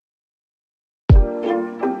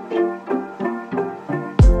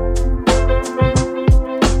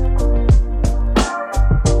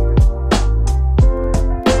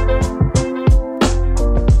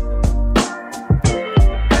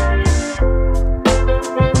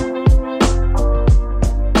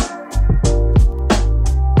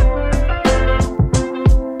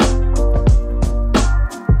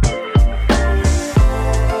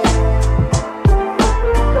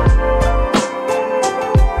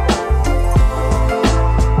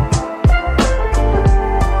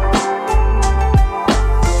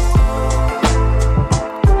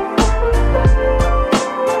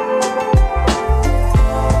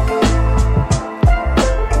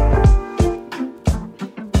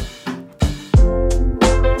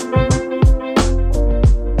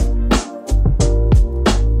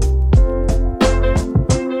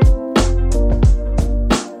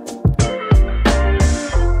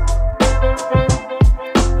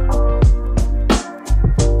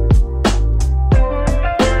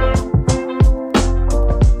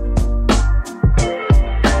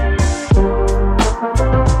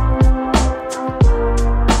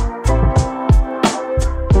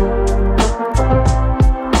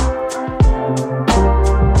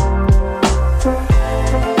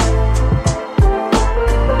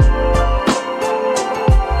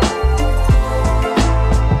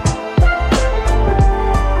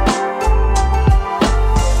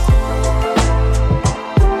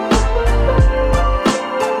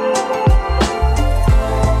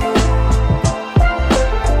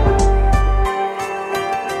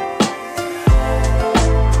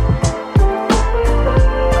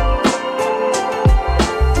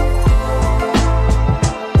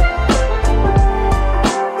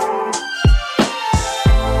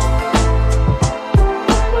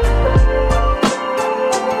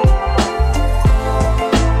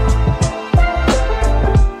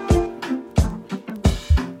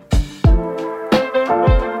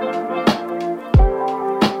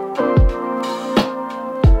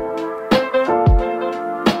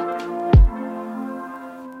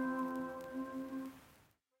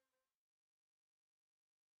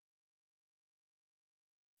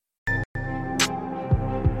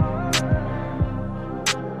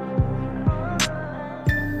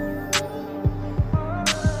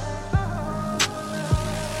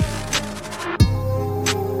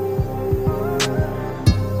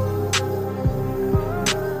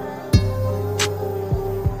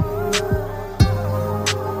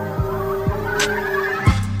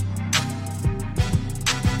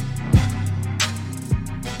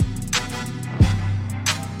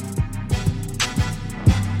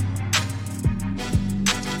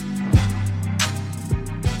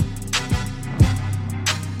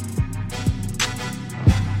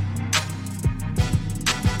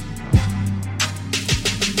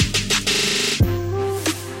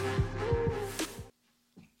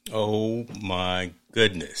Oh my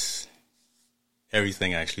goodness.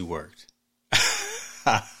 Everything actually worked.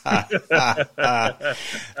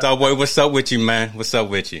 Dog boy, what's up with you, man? What's up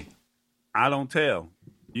with you? I don't tell.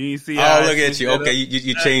 You ain't see. Oh, look at you. Okay,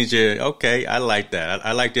 you changed your. Okay, I like that.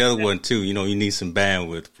 I like the other one too. You know, you need some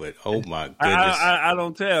bandwidth, but oh my goodness, I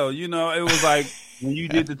don't tell. You know, it was like when you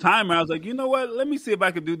did the timer. I was like, you know what? Let me see if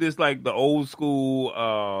I could do this like the old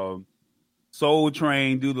school Soul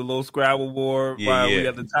Train. Do the little Scrabble board while we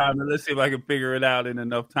got the timer. Let's see if I can figure it out in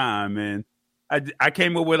enough time. And I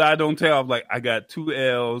came up with I don't tell. I was like, I got 2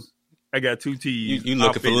 L's. I got 2 T's. You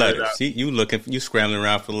looking for letters. See, you scrambling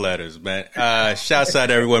around for letters, man. Shouts out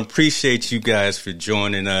to everyone. Appreciate you guys for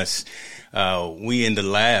joining us. We in the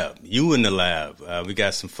lab. You in the lab. We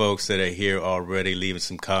got some folks that are here already leaving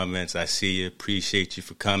some comments. I see you. Appreciate you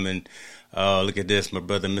for coming. Look at this. My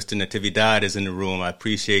brother, Mr. Natividad, is in the room. I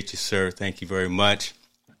appreciate you, sir. Thank you very much.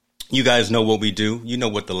 You guys know what we do. You know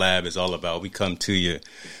what the lab is all about. We come to you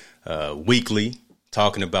weekly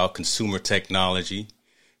talking about consumer technology,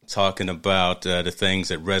 talking about the things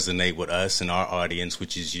that resonate with us and our audience,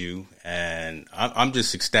 which is you. And I'm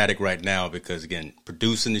just ecstatic right now because, again,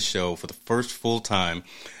 producing the show for the first full time,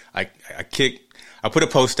 I put a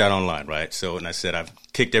post out online, right? So, and I said, I've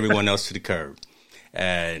kicked everyone else to the curb.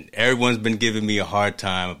 And everyone's been giving me a hard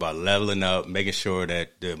time about leveling up, making sure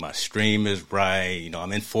that my stream is right. You know,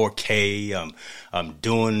 I'm in 4K. I'm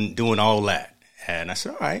doing all that. And I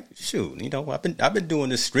said, all right, shoot, you know, I've been doing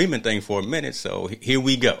this streaming thing for a minute, so here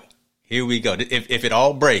we go. Here we go. If it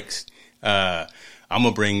all breaks, I'm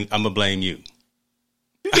gonna blame you.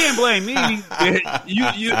 You can't blame me.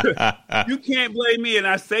 You can't blame me, and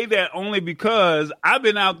I say that only because I've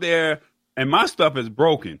been out there and my stuff is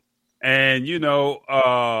broken. And you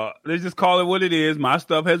know, let's just call it what it is. My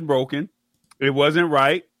stuff has broken. It wasn't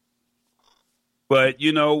right. But,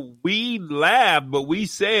 you know, we laughed, but we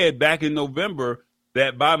said back in November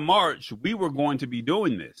that by March, we were going to be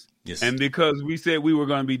doing this. Yes. And because we said we were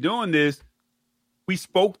going to be doing this, we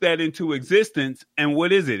spoke that into existence. And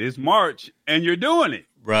what is it? It's March, and you're doing it.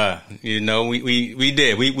 Right. You know, we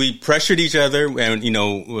did. We pressured each other, and, you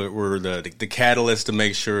know, we're the catalyst to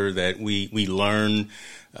make sure that we learn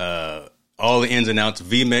all the ins and outs of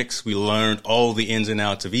vMix. We learned all the ins and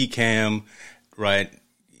outs of Ecamm, right?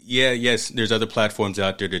 Yeah, yes, there's other platforms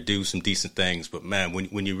out there to do some decent things, but man,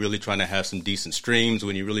 when you're really trying to have some decent streams,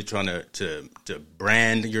 when you're really trying to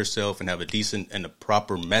brand yourself and have a decent and a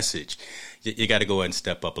proper message, you got to go ahead and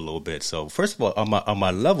step up a little bit. So first of all, on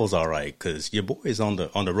my levels, all right, because your boy is on the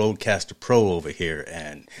Rodecaster Pro over here,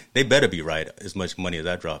 and they better be right. As much money as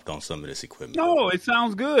I dropped on some of this equipment. No, it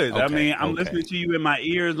sounds good. Okay, I mean, I'm listening to you in my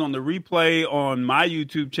ears on the replay on my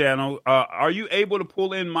YouTube channel. Are you able to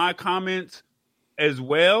pull in my comments as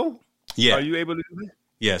well? Yeah. Are you able to do that?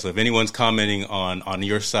 Yeah, so if anyone's commenting on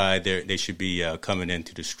your side, they should be coming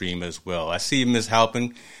into the stream as well. I see Ms.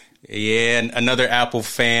 Halpin. Yeah, another Apple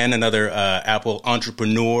fan, another Apple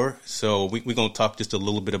entrepreneur. So we're going to talk just a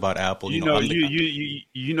little bit about Apple. You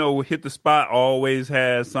know, Hit the Spot always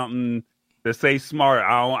has something to say smart.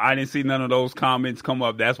 I didn't see none of those comments come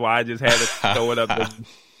up. That's why I just had to throw it up.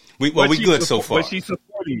 we good so far. But she's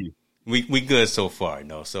supporting you. We good so far,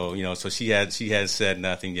 no. So so she has said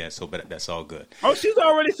nothing yet. So, but that's all good. Oh, she's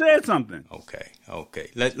already said something. Okay.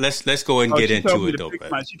 Let's go ahead and get into it, though.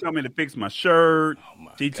 She told me to fix my shirt.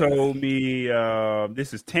 She told me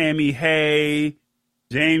this is Tammy Hay.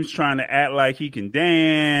 James trying to act like he can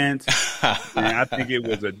dance. And I think it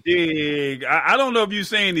was a dig. I don't know if you're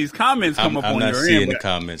seeing these comments come up on your end. I'm not seeing the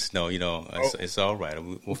comments. No, it's all right.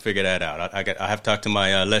 We'll figure that out. I have talked to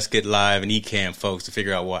my Let's Get Live and Ecamm folks to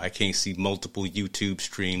figure out why I can't see multiple YouTube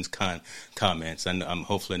streams comments. And I'm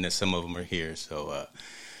hoping that some of them are here. So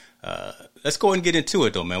let's go and get into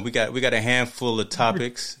it, though, man. We got a handful of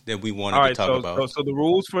topics that we wanted to talk about. So the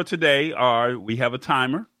rules for today are: we have a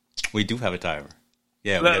timer. We do have a timer.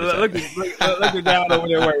 Yeah, look at down over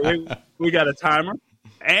there. We got a timer,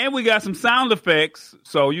 and we got some sound effects.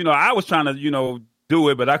 So I was trying to do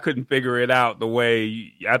it, but I couldn't figure it out the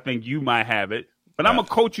way I think you might have it. But I'm gonna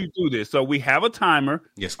coach you through this. So we have a timer.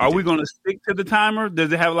 Yes. Are we gonna stick to the timer?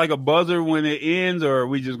 Does it have like a buzzer when it ends, or are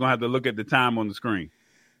we just gonna have to look at the time on the screen?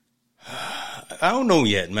 I don't know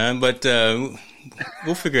yet, man, but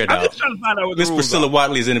we'll figure it out. I'm just trying to find out what the Miss rules Priscilla are.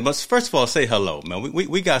 Watley's in it. But first of all, say hello, man.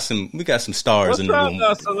 We got some stars in the room.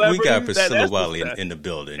 We got Priscilla Watley in the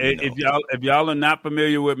building. If y'all are not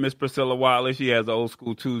familiar with Miss Priscilla Watley, she has Old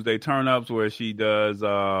School Tuesday Turn-Ups where she does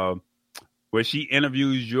where she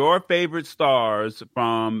interviews your favorite stars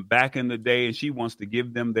from back in the day, and she wants to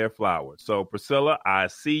give them their flowers. So Priscilla, I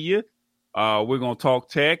see you. We're gonna talk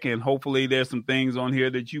tech, and hopefully there's some things on here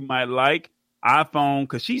that you might like. iPhone,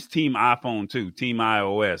 because she's team iPhone too, team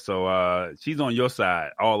iOS. So she's on your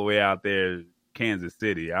side all the way out there, Kansas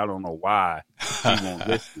City. I don't know why she won't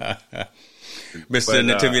listen. Mr.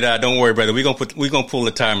 Natividad, don't worry, brother. We're gonna pull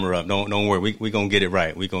the timer up. Don't worry. We're gonna get it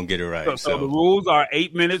right. We're gonna get it right. So the rules are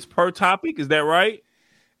 8 minutes per topic. Is that right?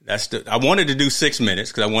 I wanted to do 6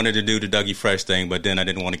 minutes because I wanted to do the Dougie Fresh thing, but then I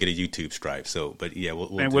didn't want to get a YouTube stripe. So, but yeah,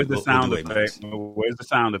 where's the sound effect? Where's the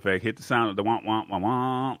sound effect? Hit the sound. The womp womp womp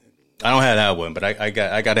womp. I don't have that one, but I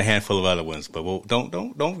got a handful of other ones. But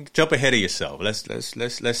don't jump ahead of yourself.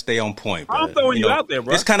 Let's stay on point. I'm throwing you out there,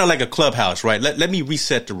 bro. It's kind of like a clubhouse, right? Let me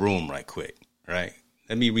reset the room right quick, right?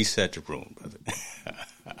 Let me reset the room, brother.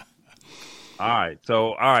 All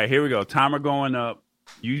right, here we go. Timer going up.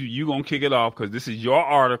 You gonna kick it off because this is your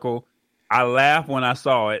article. I laughed when I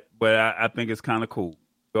saw it, but I think it's kind of cool.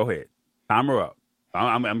 Go ahead. Timer up.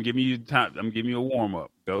 I'm giving you time. I'm giving you a warm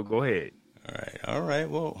up. Go ahead. All right.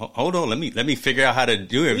 Well, hold on. Let me figure out how to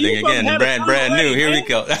do everything again. Brand new. Here we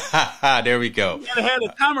go. There we go. You gotta have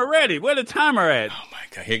the timer ready. Where the timer at? Oh my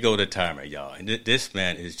God! Here go the timer, y'all. And this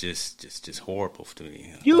man is just horrible to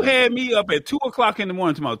me. You had me up at 2:00 in the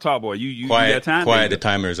morning to my talk boy. You got time? Quiet. The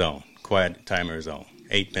timer is on. Quiet. Timer is on.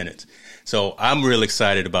 8 minutes. So I'm real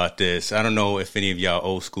excited about this. I don't know if any of y'all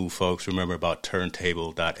old school folks remember about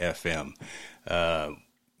Turntable.fm.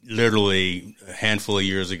 Literally a handful of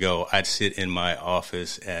years ago, I'd sit in my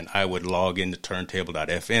office and I would log into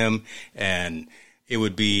Turntable.fm, and it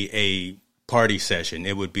would be a party session.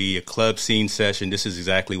 It would be a club scene session. This is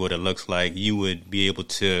exactly what it looks like. You would be able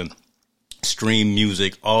to stream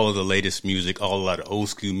music, all of the latest music, a lot of old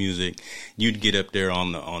school music. You'd get up there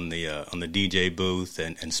on the DJ booth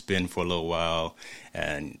and spin for a little while,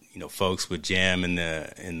 and folks would jam in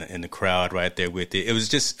the crowd right there with it. It was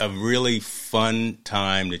just a really fun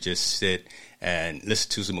time to just sit and listen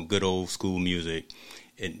to some good old school music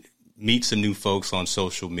and meet some new folks on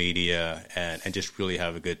social media and just really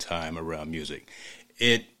have a good time around music.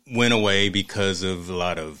 It went away because of a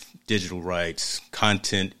lot of digital rights,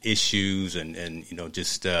 content issues, and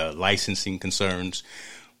just licensing concerns.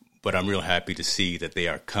 But I'm real happy to see that they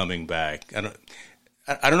are coming back.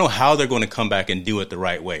 I don't know how they're going to come back and do it the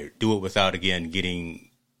right way. Do it without, again, getting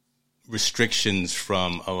restrictions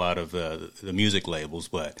from a lot of the music labels.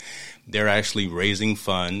 But they're actually raising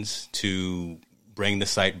funds to bring the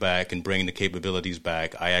site back and bring the capabilities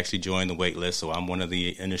back. I actually joined the wait list, so I'm one of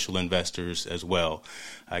the initial investors as well.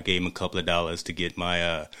 I gave them a couple of dollars to get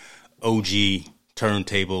my OG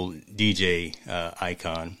turntable DJ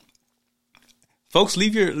icon. Folks,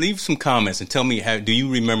 leave some comments and tell me, do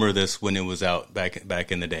you remember this when it was out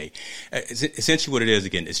back in the day? Essentially what it is,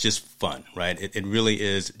 again, it's just fun, right? It really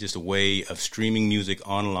is just a way of streaming music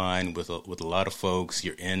online with a lot of folks.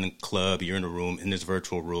 You're in a club, you're in a room, in this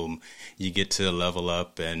virtual room. You get to level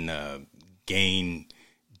up and gain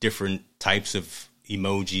different types of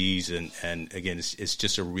emojis. And again, it's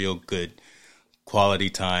just a real good quality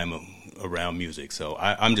time around music. So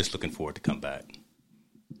I'm just looking forward to come back.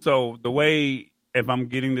 So the way, if I'm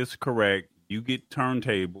getting this correct, you get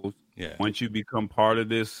turntables. Yeah. Once you become part of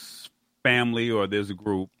this family or this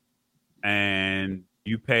group, and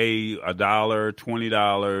you pay $1, $20,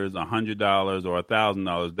 $100, or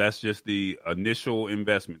 $1,000. That's just the initial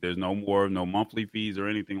investment. There's no monthly fees or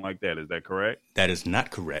anything like that. Is that correct? That is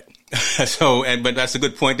not correct. But that's a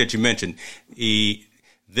good point that you mentioned.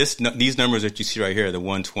 These numbers that you see right here, the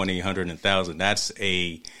 120, 100, and 1,000. That's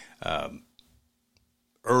a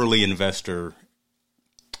early investor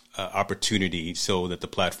opportunity so that the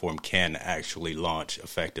platform can actually launch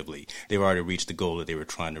effectively. They've already reached the goal that they were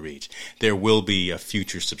trying to reach. There will be a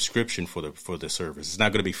future subscription for the service. It's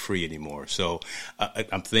not going to be free anymore. So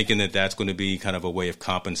I'm thinking that that's going to be kind of a way of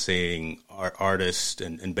compensating artists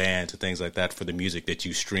and bands and things like that for the music that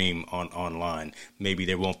you stream online. Maybe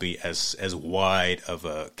there won't be as wide of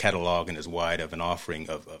a catalog and as wide of an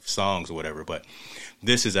offering of songs or whatever, but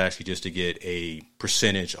this is actually just to get a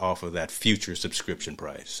percentage off of that future subscription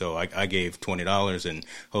price. So I gave $20, and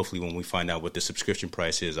hopefully when we find out what the subscription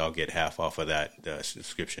price is, I'll get half off of that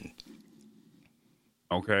subscription.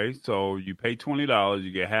 Okay, so you pay $20,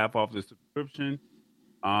 you get half off the subscription,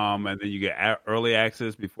 and then you get early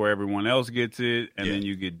access before everyone else gets it, and then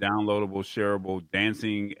you get downloadable, shareable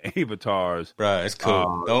dancing avatars. Right, it's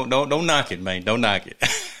cool. Don't knock it, man. Don't knock it.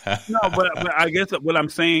 No, but I guess what I'm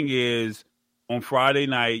saying is, on Friday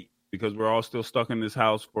night, because we're all still stuck in this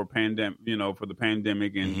house for for the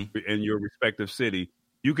pandemic and in your respective city,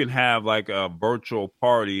 you can have like a virtual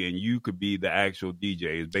party and you could be the actual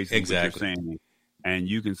DJ. Is basically what you're saying. And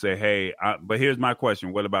you can say, hey, but here's my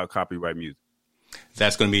question. What about copyright music?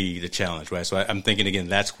 That's going to be the challenge, right? So I'm thinking, again,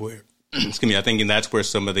 that's where excuse me, I think that's where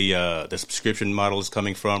some of the subscription model is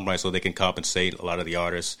coming from, right? So they can compensate a lot of the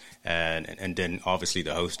artists, and then obviously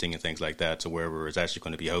the hosting and things like that to wherever it's actually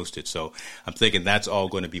going to be hosted. So I'm thinking that's all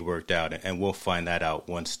going to be worked out, and we'll find that out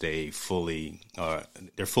once they're fully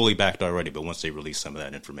backed already, but once they release some of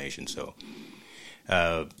that information. So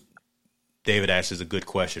David asks a good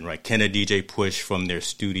question, right? Can a DJ push from their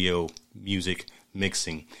studio music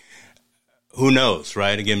mixing? Who knows,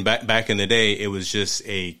 right? Again, back in the day, it was just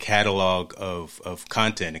a catalog of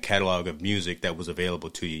content, a catalog of music that was available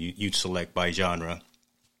to you. You'd select by genre,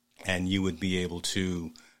 and you would be able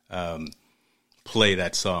to play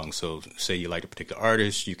that song. So say you like a particular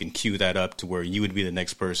artist, you can queue that up to where you would be the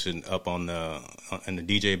next person up in the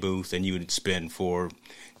DJ booth, and you would spin for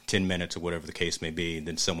 10 minutes or whatever the case may be, and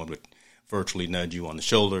then someone would virtually nudge you on the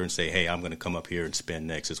shoulder and say, hey, I'm going to come up here and spin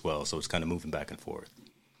next as well. So it's kind of moving back and forth.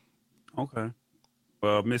 Okay.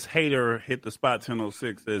 Well, Miss Hater hit the spot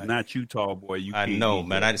 1006. Says, not you, tall boy. You I can't know, DJ.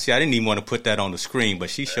 man. I didn't even want to put that on the screen, but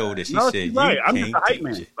she showed it. She No, said, she's right. you I'm can't just a hype DJ.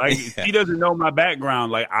 man. Like, she doesn't know my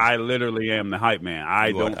background. Like, I literally am the hype man. I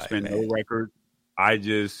You are don't the hype spin man. no records. I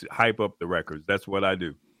just hype up the records. That's what I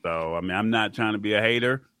do. So, I mean, I'm not trying to be a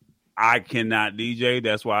hater. I cannot DJ.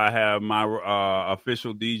 That's why I have my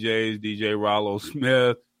official DJs, DJ Rollo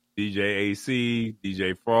Smith, DJ AC,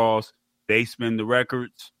 DJ Frost. They spin the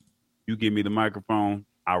records. You give me the microphone,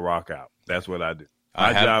 I rock out. That's what I do.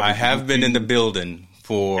 I have been in the building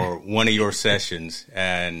for one of your sessions,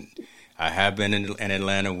 and I have been in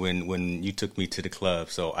Atlanta when you took me to the club.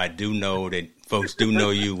 So I do know that folks do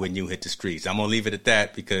know you when you hit the streets. I'm gonna leave it at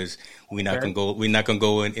that because we're not gonna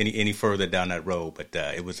go any further down that road. But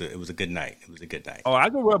it was a good night. It was a good night. Oh, I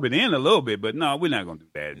can rub it in a little bit, but no, we're not gonna do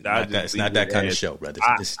that. It's not that kind of show, brother.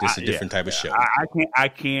 It's a different type of show. I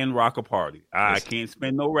can rock a party. I can't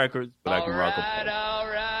spin no records, but I can rock a party. All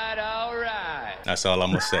right. That's all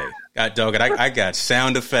I'm gonna say. Dog, I got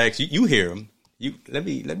sound effects. You hear them. Let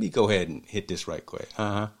me go ahead and hit this right quick.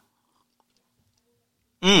 Oh,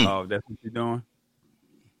 that's what you're doing.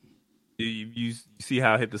 You see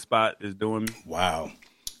how Hit the Spot is doing? Wow.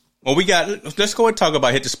 Well, let's go and talk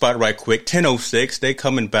about Hit the Spot right quick. 10:06. They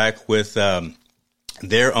coming back with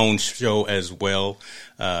their own show as well.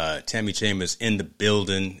 Tammy Chambers in the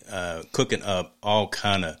building, cooking up all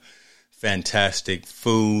kind of fantastic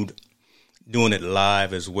food, doing it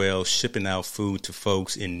live as well, shipping out food to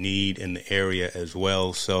folks in need in the area as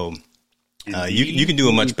well. So you can do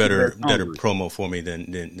a much better promo for me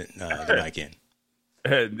than I can.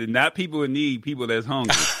 Not people in need, people that's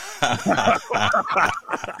hungry.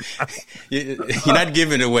 You're not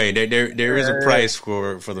giving it away. There is a price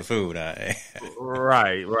for the food.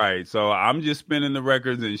 Right. So I'm just spinning the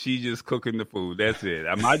records and she's just cooking the food. That's it.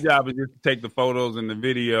 My job is just to take the photos and the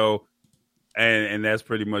video, and that's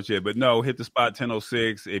pretty much it. But no, Hit the Spot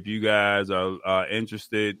 1006. If you guys are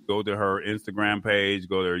interested, go to her Instagram page,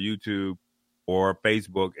 go to her YouTube or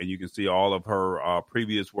Facebook, and you can see all of her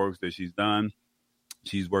previous works that she's done.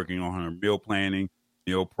 She's working on her meal planning,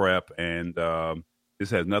 meal prep, and this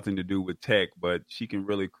has nothing to do with tech, but she can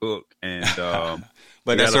really cook. And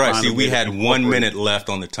but that's all right. See, we had 1 minute left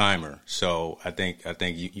on the timer, so I think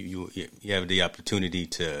you have the opportunity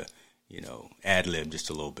to ad lib just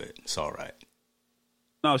a little bit. It's all right.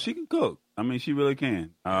 No, she can cook. I mean, she really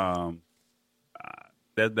can.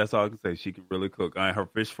 That's all I can say. She can really cook. Her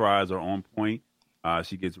fish fries are on point.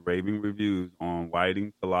 She gets raving reviews on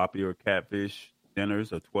whiting, tilapia, or catfish.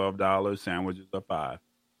 Dinners are $12. Sandwiches are $5.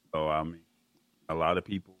 So I mean, a lot of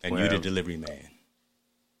people. And you're the delivery man.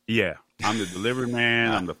 Yeah, I'm the delivery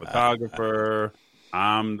man. I'm the photographer.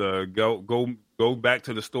 I'm the go back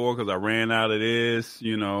to the store because I ran out of this.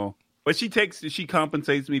 But she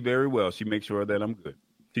compensates me very well. She makes sure that I'm good.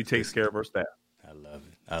 She takes care of her staff. I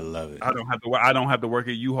love it. I don't have to work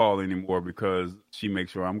at U-Haul anymore because she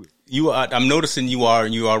makes sure I'm good. I'm noticing you are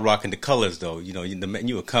rocking the colors though.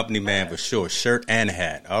 You a company man for sure, shirt and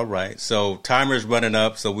hat. All right. So timer's running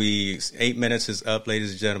up. So 8 minutes is up,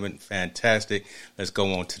 ladies and gentlemen. Fantastic. Let's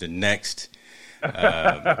go on to the next.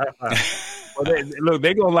 Well,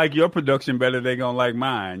 they're gonna like your production better. They're gonna like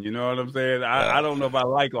mine. You know what I'm saying? I don't know if I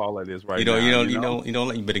like all of this right now.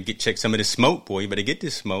 You better check some of this smoke, boy. You better get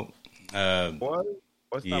this smoke. Boy,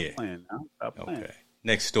 stop playing now. Stop playing. Okay.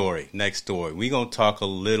 Next story. We're gonna talk a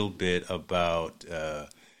little bit about.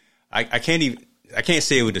 I can't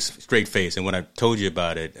say it with a straight face. And when I told you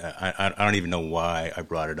about it, I don't even know why I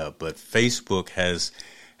brought it up. But Facebook has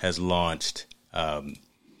launched an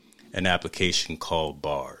application called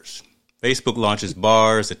Bars. Facebook launches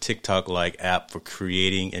Bars, a TikTok-like app for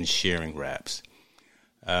creating and sharing raps.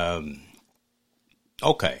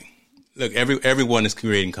 Okay. Look, everyone is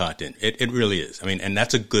creating content. It really is. I mean, and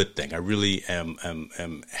that's a good thing. I really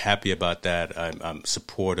am happy about that. I'm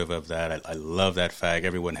supportive of that. I love that fact.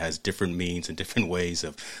 Everyone has different means and different ways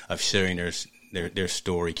of sharing their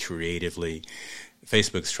story creatively.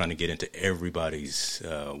 Facebook's trying to get into everybody's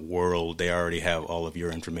world. They already have all of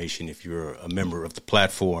your information if you're a member of the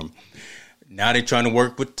platform. Now they're trying to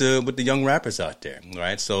work with the young rappers out there,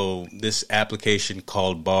 right? So this application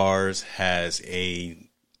called Bars has a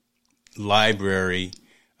library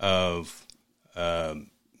of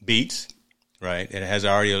beats, right? It has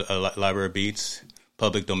already a library of beats,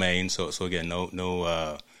 public domain. So again,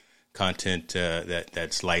 no content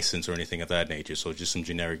that's licensed or anything of that nature. So just some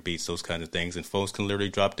generic beats, those kind of things, and folks can literally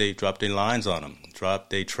drop their lines on them, drop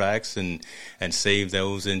their tracks, and save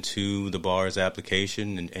those into the Bars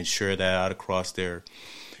application and share that out across their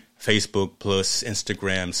Facebook plus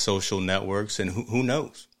Instagram social networks. And who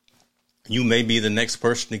knows, you may be the next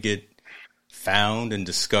person to get found and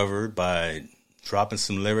discovered by dropping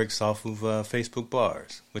some lyrics off of Facebook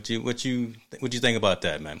Bars. What you think about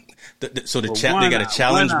that, man? They got a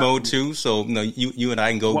challenge mode too, so you and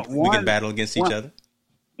I can go. We can battle against each other.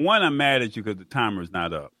 One, I'm mad at you because the timer's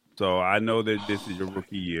not up. So I know that this is your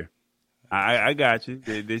rookie year. I got you.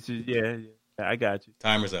 This is I got you.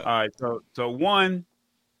 Timer's up. All right. So one,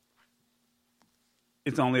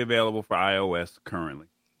 it's only available for iOS currently.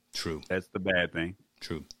 True. That's the bad thing.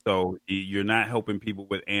 True. So you're not helping people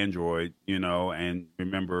with Android, and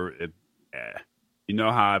remember, you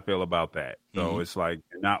know how I feel about that. So It's like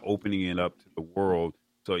you're not opening it up to the world.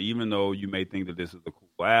 So even though you may think that this is a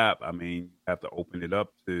cool app, I mean, you have to open it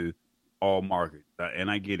up to all markets. And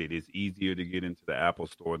I get it. It's easier to get into the Apple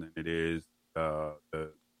Store than it is the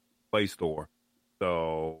Play Store.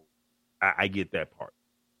 So I get that part.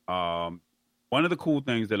 One of the cool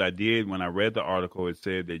things that I did when I read the article, it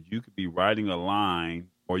said that you could be writing a line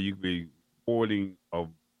or you could be recording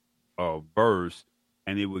a verse,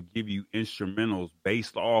 and it would give you instrumentals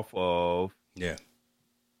based off of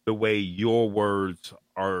the way your words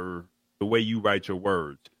are, the way you write your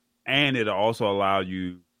words. And it'll also allow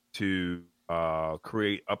you to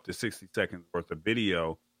create up to 60 seconds worth of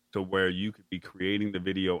video, to where you could be creating the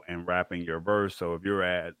video and rapping your verse. So if you're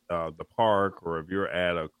at the park, or if you're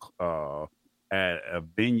at a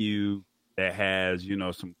venue that has,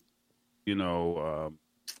 some,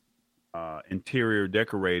 interior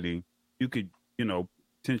decorating, you could,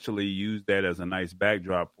 potentially use that as a nice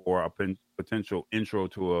backdrop for a potential intro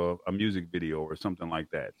to a music video or something like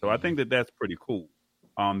that. So I think that that's pretty cool,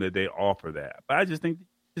 that they offer that. But I just think you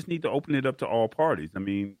just need to open it up to all parties. I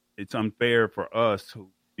mean, it's unfair for us who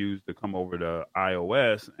choose to come over to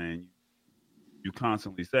iOS and you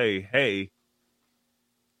constantly say, hey,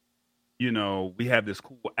 we have this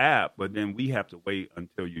cool app, but then we have to wait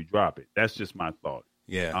until you drop it. That's just my thought.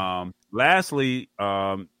 Yeah. Lastly,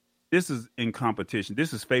 this is in competition.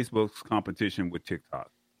 This is Facebook's competition with TikTok.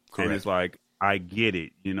 Correct. And it's like, I get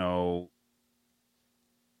it.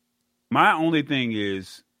 My only thing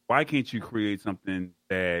is, why can't you create something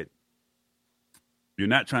that you're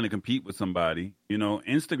not trying to compete with somebody?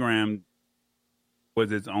 Instagram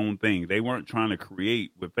was its own thing. They weren't trying to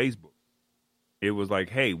create with Facebook. It was like,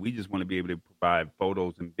 hey, we just want to be able to provide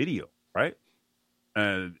photos and video, right?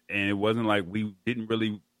 And it wasn't like we didn't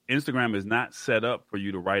really. Instagram is not set up for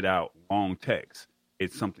you to write out long text.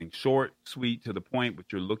 It's something short, sweet, to the point, but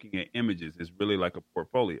you're looking at images. It's really like a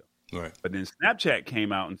portfolio. Right. But then Snapchat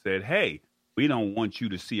came out and said, hey, we don't want you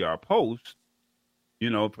to see our posts.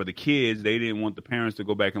 For the kids, they didn't want the parents to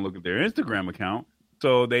go back and look at their Instagram account.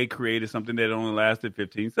 So they created something that only lasted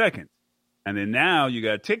 15 seconds. And then now you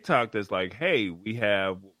got TikTok that's like, hey, we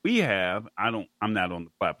have. I'm not on the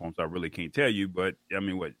platform, so I really can't tell you. But I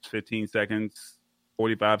mean, 15 seconds,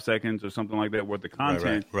 45 seconds or something like that worth of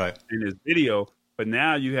content right. in this video. But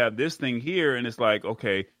now you have this thing here, and it's like,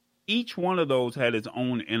 okay, each one of those had its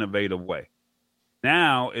own innovative way.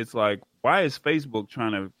 Now it's like, why is Facebook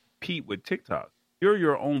trying to compete with TikTok? You're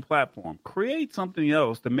your own platform. Create something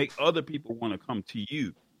else to make other people want to come to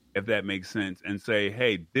you, if that makes sense, and say,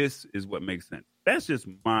 hey, this is what makes sense. That's just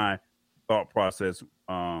my thought process.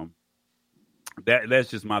 That's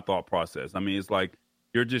just my thought process. I mean, it's like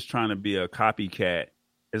you're just trying to be a copycat.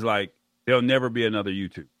 It's like there'll never be another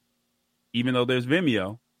YouTube. Even though there's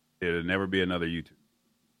Vimeo, there'll never be another YouTube.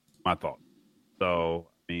 My thought. So,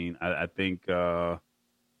 I mean, I think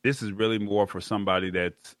this is really more for somebody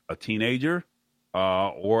that's a teenager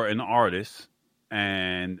or an artist.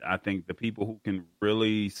 And I think the people who can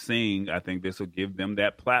really sing, I think this will give them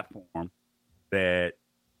that platform that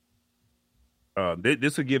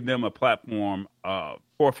this will give them a platform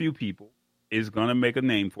for a few people. It's going to make a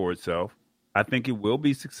name for itself. I think it will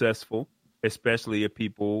be successful, especially if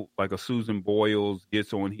people like a Susan Boyles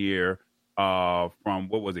gets on here from,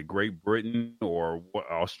 what was it, Great Britain or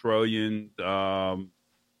Australian.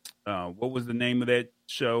 What was the name of that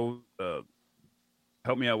show?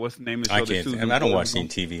 Help me out. What's the name of the show? I don't watch any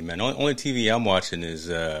TV, man. Only TV I'm watching is,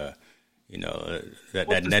 that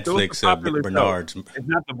Netflix Bernard's. Show? It's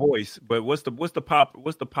not The Voice, but what's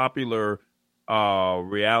the popular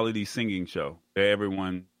reality singing show that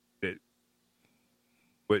everyone that?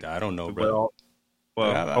 I don't know, bro.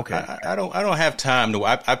 Well, okay. I don't have time to.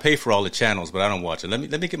 I pay for all the channels, but I don't watch it. Let me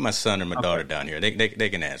get my son or my daughter down here. They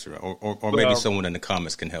can answer, or maybe someone in the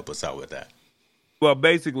comments can help us out with that. Well,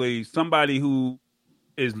 basically, somebody who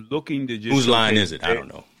is looking to just. Whose line is it? I don't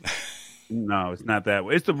know. No, it's not that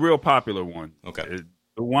one. It's the real popular one. Okay. It's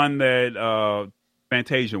the one that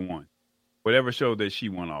Fantasia won. Whatever show that she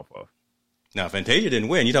won off of. Now, Fantasia didn't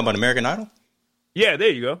win. You talking about American Idol? Yeah,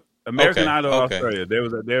 there you go. American Idol okay. Australia.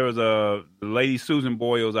 There was a lady, Susan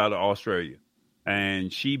Boyles, out of Australia.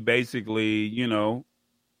 And she basically,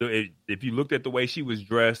 if you looked at the way she was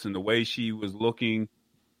dressed and the way she was looking,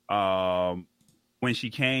 when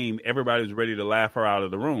she came, everybody was ready to laugh her out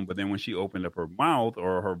of the room. But then when she opened up her mouth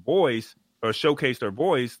or her voice or showcased her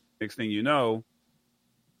voice, next thing you know,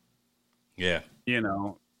 it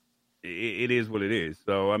is what it is.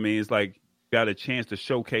 So, I mean, it's like you got a chance to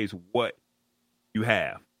showcase what you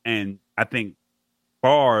have. And I think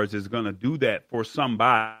Bars is going to do that for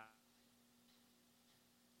somebody.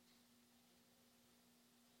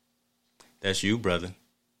 That's you, brother.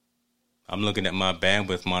 I'm looking at my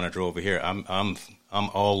bandwidth monitor over here. I'm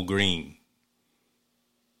all green.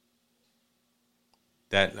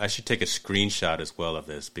 That I should take a screenshot as well of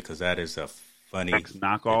this because that is a funny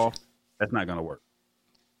knockoff. That's not going to work.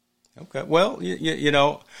 Okay. Well,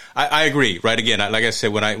 I agree. Right. Again, like I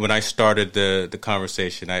said, when I started the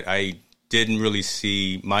conversation, I didn't really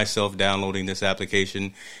see myself downloading this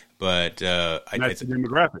application, but that's the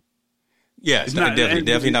demographic. Yeah, it's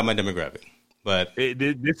definitely not my demographic. But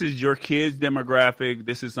this is your kid's demographic.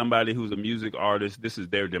 This is somebody who's a music artist. This is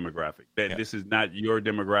their demographic. This is not your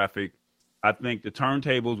demographic. I think the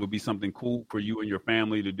turntables would be something cool for you and your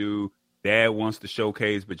family to do. Dad wants to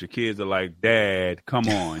showcase, but your kids are like, Dad, come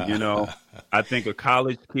on, I think a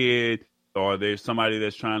college kid or there's somebody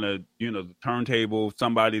that's trying to, the turntable,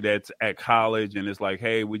 somebody that's at college and it's like,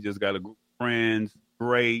 hey, we just got a group of friends,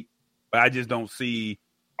 great. But I just don't see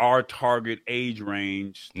our target age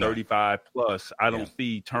range, 35 plus. I don't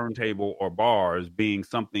see turntable or bars being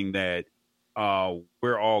something that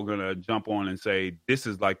we're all going to jump on and say, this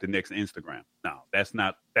is like the next Instagram. No, that's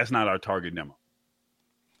not our target demo.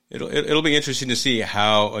 It'll be interesting to see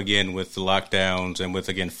how, again, with the lockdowns and with,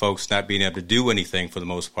 again, folks not being able to do anything for the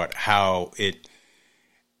most part, how it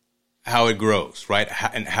grows, right?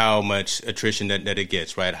 And how much attrition that it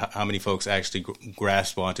gets, right? How many folks actually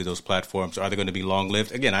grasp onto those platforms? Are they going to be long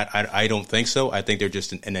lived? Again, I don't think so. I think they're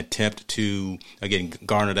just an attempt to, again,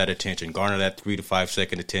 garner that attention, garner that 3 to 5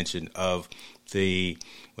 second attention of the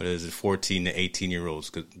 14 to 18-year-olds,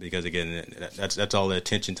 because again, that's all the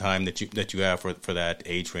attention time that you have for that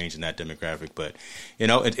age range and that demographic. But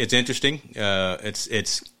it's interesting.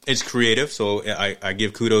 It's creative. So I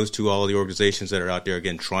give kudos to all the organizations that are out there,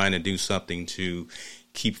 again, trying to do something to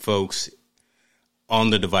keep folks on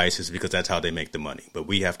the devices, because that's how they make the money. But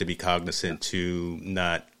we have to be cognizant to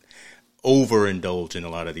not overindulge in a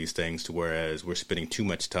lot of these things, to whereas we're spending too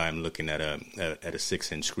much time looking at a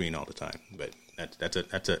 6-inch screen all the time. But that's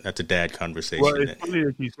a dad conversation. Well, it's funny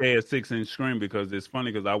that you say a 6-inch screen, because it's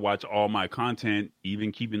funny because I watch all my content,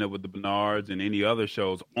 even Keeping Up with the Bernards and any other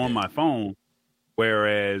shows, on my phone,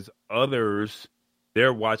 whereas others,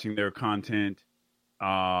 they're watching their content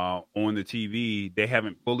on the TV. They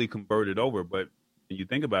haven't fully converted over, but when you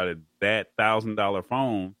think about it, that $1,000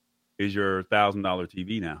 phone is your $1,000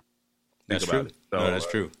 TV now. That's true. So, no, that's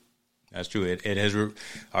true. That's true. It has.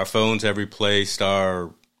 Our phones have replaced our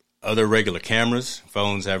other regular cameras.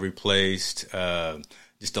 Phones have replaced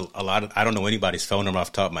just a lot of. I don't know anybody's phone number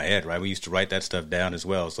off the top of my head. Right? We used to write that stuff down as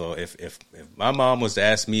well. So if my mom was to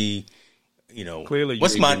ask me, clearly,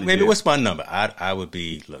 what's my number, I would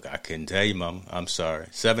be, look, I couldn't tell you, Mom. I'm sorry.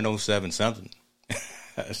 707 something.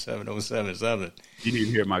 707 something. You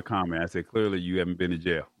didn't hear my comment. I said, clearly you haven't been to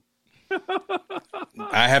jail.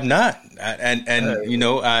 I have not, I'm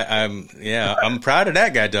proud of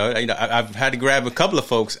that guy, though. I've had to grab a couple of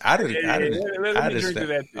folks out of it. Let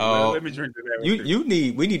me drink to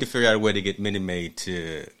that. We need to figure out a way to get Minute Maid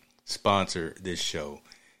to sponsor this show.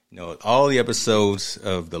 All the episodes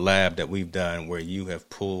of the lab that we've done where you have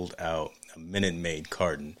pulled out a Minute Maid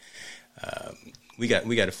carton. We got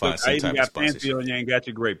to find I some even type of got sponsorship. fancy on you and got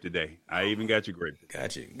your grape today. I even got your grape today.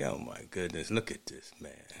 Got you. Oh my goodness! Look at this,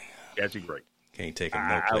 man. Got your grape. Can't take him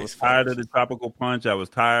no I place. was tired fellas. of the tropical punch. I was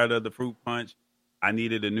tired of the fruit punch. I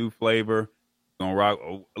needed a new flavor. Gonna rock.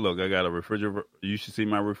 Oh, look, I got a refrigerator. You should see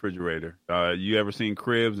my refrigerator. You ever seen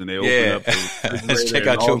Cribs and they open up the refrigerator? Let's check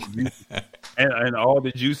out your. And all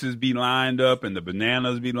the juices be lined up, and the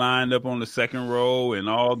bananas be lined up on the second row, and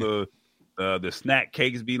all the snack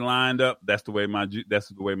cakes be lined up. That's the way my juice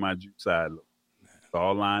side looks. It's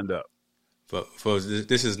all lined up. Folks,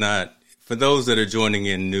 this is not for those that are joining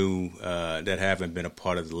in new that haven't been a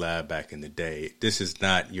part of the lab back in the day. This is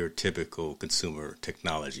not your typical consumer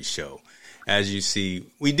technology show. As you see,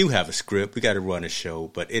 we do have a script. We got to run a show,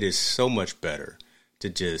 but it is so much better to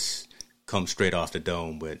just come straight off the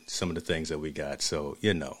dome with some of the things that we got. So,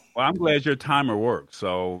 Well, I'm glad your timer works.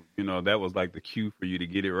 So, that was like the cue for you to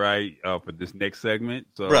get it right for this next segment.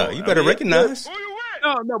 So, bro, you better recognize.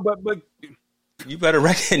 No, but you better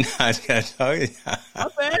recognize that. My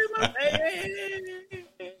bad.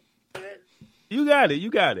 You got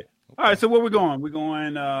it. All right, so where we going? We're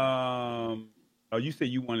going. You said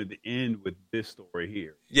you wanted to end with this story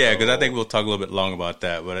here. Yeah, because I think we'll talk a little bit long about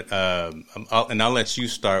that. But I'll let you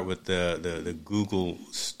start with the Google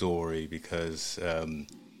story because you're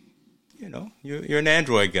an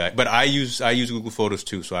Android guy. But I use Google Photos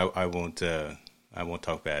too, so I won't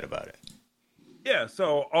talk bad about it. Yeah,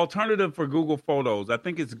 so alternative for Google Photos. I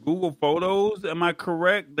think it's Google Photos. Am I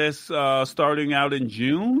correct? That's starting out in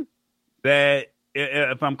June. That,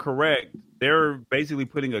 if I'm correct, they're basically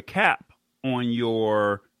putting a cap on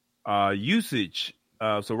your usage.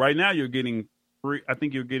 So right now you're getting free. I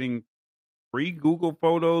think you're getting free Google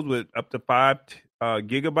Photos with up to 5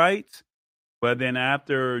 gigabytes. But then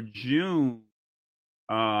after June,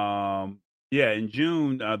 in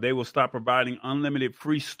June, they will stop providing unlimited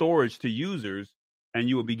free storage to users, and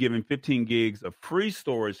you will be given 15 gigs of free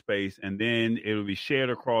storage space, and then it will be shared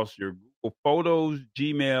across your Google Photos,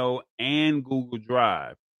 Gmail, and Google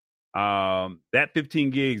Drive. That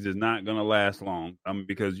 15 gigs is not going to last long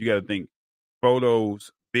because you got to think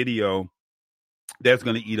photos, video, that's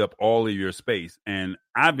going to eat up all of your space. And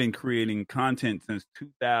I've been creating content since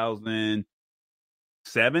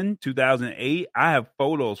 2007, 2008. I have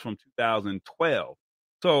photos from 2012.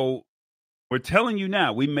 So we're telling you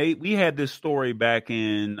now, we had this story back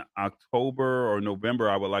in October or November,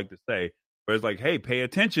 I would like to say, where it's like, hey, pay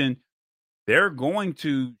attention. They're going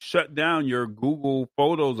to shut down your Google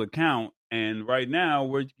Photos account. And right now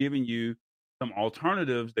we're giving you some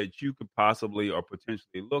alternatives that you could possibly or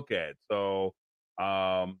potentially look at. So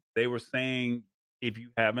they were saying if you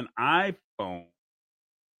have an iPhone,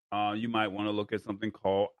 you might want to look at something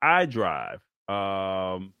called iDrive.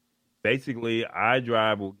 Basically,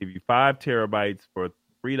 iDrive will give you 5 terabytes for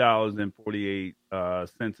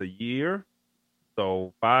 $3.48 a year.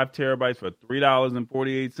 So 5 terabytes for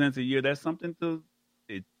 $3.48 a year. That's something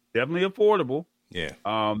it's definitely affordable. Yeah.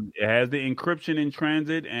 It has the encryption in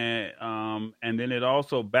transit, and then it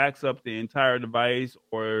also backs up the entire device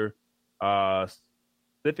or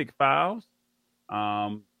specific files.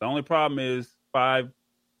 The only problem is 5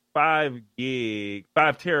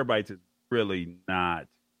 terabytes is really not.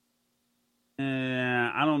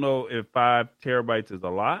 I don't know if 5 terabytes is a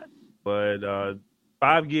lot, but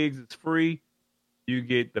 5 gigs is free. You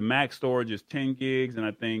get the max storage is 10 gigs, and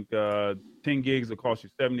I think 10 gigs will cost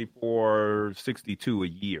you $74.62 a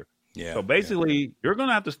year. Yeah. So basically, you're going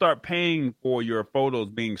to have to start paying for your photos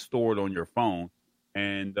being stored on your phone,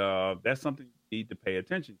 and that's something you need to pay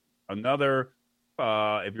attention to. Another,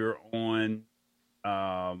 if you're on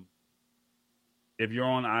iOS,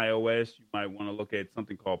 you might want to look at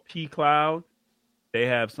something called pCloud. They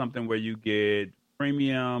have something where you get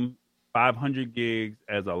premium 500 gigs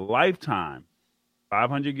as a lifetime.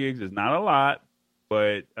 500 gigs is not a lot,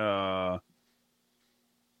 but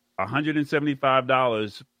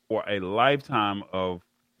 $175 for a lifetime of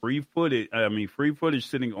free footage. I mean, free footage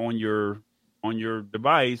sitting on your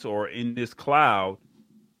device or in this cloud.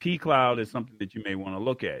 pCloud is something that you may want to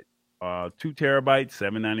look at. 2 terabytes,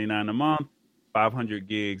 $7.99 a month. 500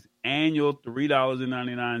 gigs annual,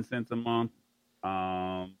 $3.99 a month.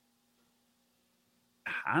 I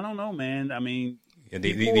don't know, man. I mean, yeah,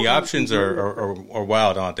 the options are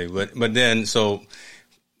wild, aren't they? But then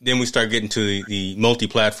we start getting to the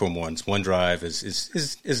multi-platform ones. OneDrive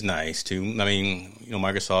is nice too. I mean,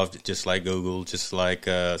 Microsoft, just like Google, just like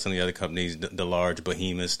some of the other companies, the large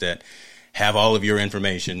behemoths that have all of your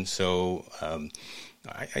information. So I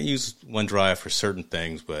use OneDrive for certain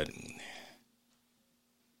things, but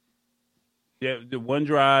yeah, the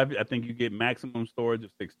OneDrive, I think you get maximum storage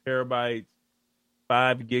of 6 terabytes.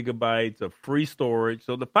 5 gigabytes of free storage.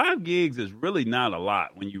 So the 5 gigs is really not a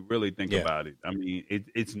lot when you really think about it. I mean,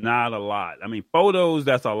 it's not a lot. I mean, photos,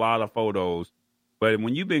 that's a lot of photos. But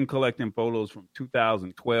when you've been collecting photos from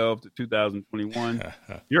 2012 to 2021,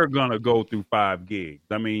 you're going to go through 5 gigs.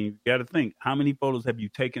 I mean, you got to think, how many photos have you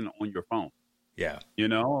taken on your phone? Yeah. You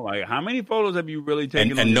know, like how many photos have you really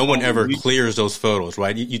taken? And no one ever clears those photos,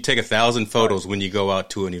 right? You take 1,000 photos when you go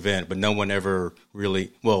out to an event, but no one ever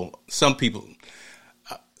really, well, some people,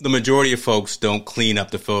 the majority of folks don't clean up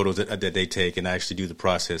the photos that they take and actually do the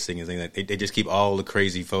processing and things like that. They just keep all the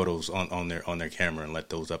crazy photos on their camera and let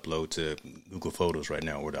those upload to Google Photos right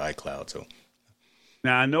now or to iCloud. So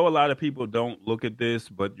now I know a lot of people don't look at this,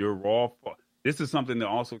 but your raw, this is something to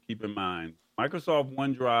also keep in mind. Microsoft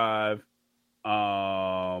OneDrive,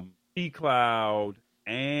 P-Cloud,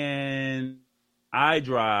 and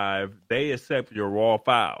iDrive, they accept your raw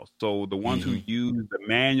files. So the ones who use the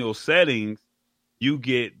manual settings, you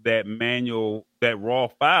get that raw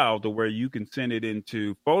file to where you can send it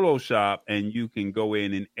into Photoshop and you can go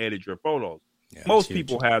in and edit your photos. Yeah, most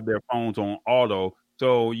people have their phones on auto,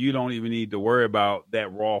 so you don't even need to worry about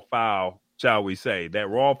that raw file, shall we say. That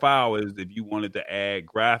raw file is if you wanted to add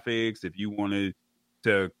graphics, if you wanted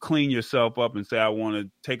to clean yourself up and say, I want to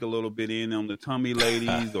take a little bit in on the tummy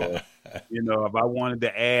ladies, or, you know, if I wanted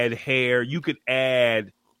to add hair, you could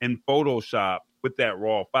add in Photoshop with that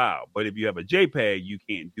raw file. But if you have a JPEG, you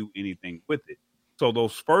can't do anything with it. So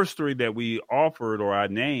those first 3 that we offered or I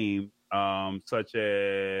named, such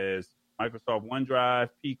as Microsoft OneDrive,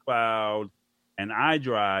 P-Cloud, and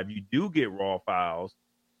iDrive, you do get raw files.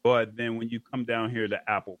 But then when you come down here to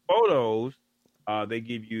Apple Photos, they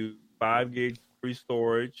give you 5 gigs free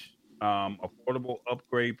storage, affordable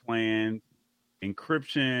upgrade plans,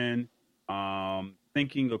 encryption,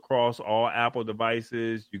 syncing across all Apple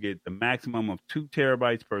devices. You get the maximum of 2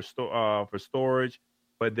 terabytes for storage,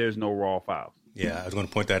 but there's no raw files. Yeah, I was going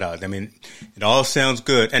to point that out. I mean, it all sounds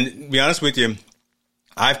good. And to be honest with you,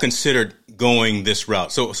 I've considered going this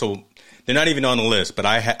route. So they're not even on the list, but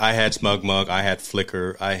I had SmugMug, I had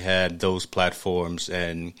Flickr, I had those platforms,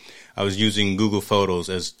 and I was using Google Photos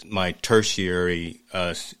as my tertiary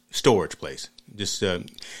storage place. Just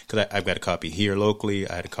because I've got a copy here locally,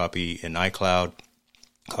 I had a copy in iCloud,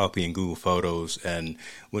 copy in Google Photos, and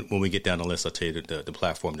when we get down the list, I'll tell you the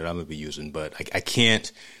platform that I'm going to be using. But I can't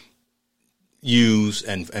use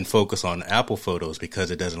and focus on Apple Photos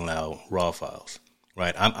because it doesn't allow raw files.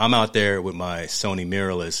 Right, I'm out there with my Sony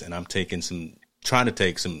mirrorless, and I'm trying to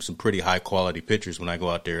take some pretty high quality pictures when I go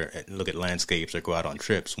out there and look at landscapes or go out on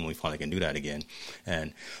trips when we finally can do that again.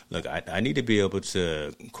 And look, I need to be able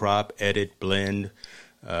to crop, edit, blend,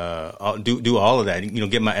 do all of that. You know,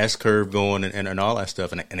 get my S curve going and all that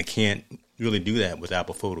stuff, and I can't really do that with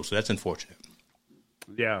Apple Photos, so that's unfortunate.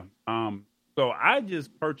 Yeah. So I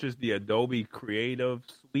just purchased the Adobe Creative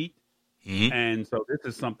Suite. Mm-hmm. And so this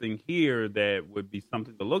is something here that would be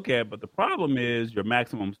something to look at. But the problem is your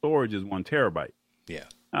maximum storage is 1 terabyte. Yeah.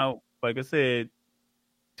 Now, like I said,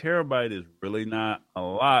 terabyte is really not a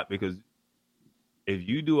lot, because if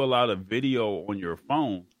you do a lot of video on your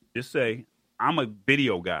phone, just say, I'm a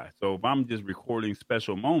video guy. So if I'm just recording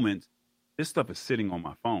special moments, this stuff is sitting on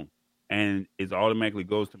my phone. And it automatically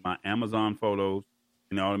goes to my Amazon photos,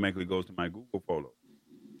 and it automatically goes to my Google Photos.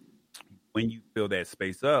 When you fill that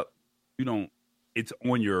space up, it's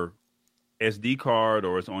on your SD card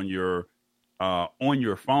or it's on your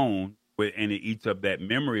phone, and it eats up that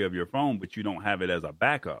memory of your phone, but you don't have it as a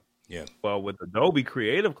backup. Yeah. Well, with Adobe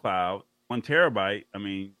Creative Cloud, 1 terabyte, I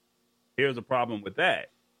mean, here's a problem with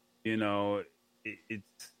that. You know, it's...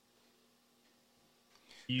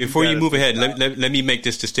 Before you move ahead, let me make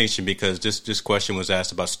this distinction, because this question was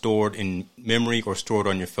asked about stored in memory or stored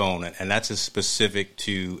on your phone, and that's a specific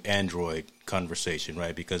to Android conversation,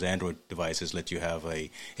 right? Because Android devices let you have a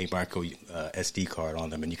micro SD card on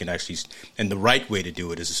them, and you can actually, and the right way to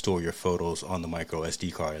do it is to store your photos on the micro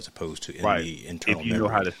SD card as opposed to in the internal memory. If you know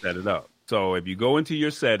how to set it up. So if you go into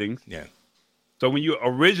your settings, yeah. So when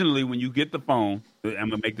you get the phone, I'm going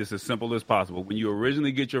to make this as simple as possible. When you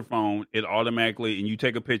originally get your phone, it automatically, and you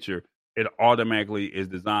take a picture, it automatically is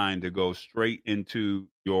designed to go straight into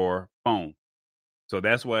your phone. So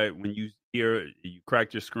that's why when you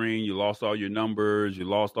cracked your screen, you lost all your numbers, you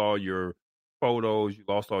lost all your photos, you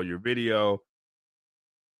lost all your video.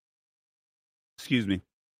 Excuse me.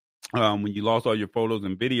 When you lost all your photos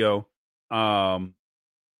and video,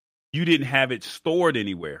 you didn't have it stored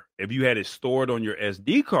anywhere. If you had it stored on your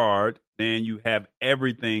SD card, then you have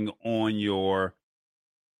everything on your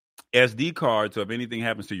SD card. So if anything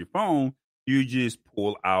happens to your phone, you just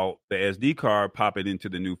pull out the SD card, pop it into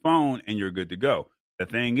the new phone, and you're good to go. The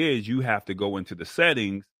thing is, you have to go into the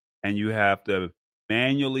settings and you have to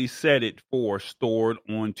manually set it for stored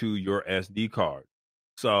onto your SD card.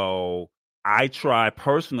 So I try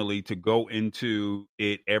personally to go into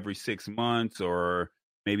it every 6 months or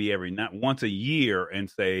maybe once a year and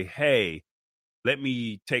say, hey, let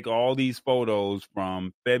me take all these photos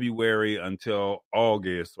from February until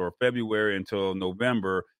August or February until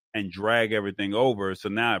November and drag everything over. So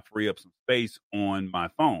now I free up some space on my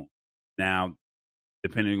phone. Now,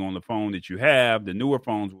 depending on the phone that you have, the newer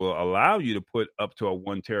phones will allow you to put up to a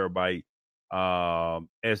 1 terabyte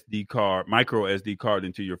SD card, micro SD card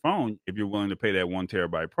into your phone. If you're willing to pay that 1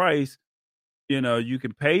 terabyte price, you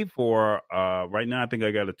can pay for, right now, I think I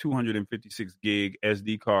got a 256 gig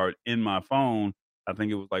SD card in my phone. I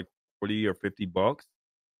think it was like 40 or $50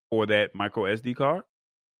 for that micro SD card.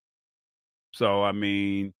 So, I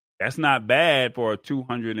mean, that's not bad for a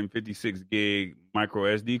 256 gig micro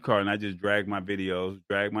SD card. And I just drag my videos,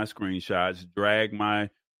 drag my screenshots, drag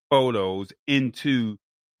my photos from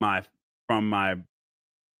my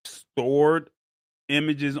stored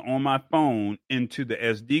images on my phone into the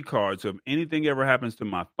SD card. So if anything ever happens to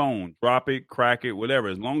my phone, drop it, crack it, whatever,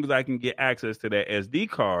 as long as I can get access to that SD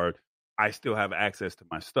card, I still have access to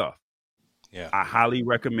my stuff. Yeah. I highly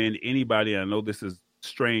recommend anybody. I know this is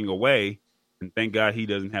straying away, and thank God he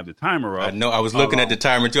doesn't have the timer up. I know. I was looking at the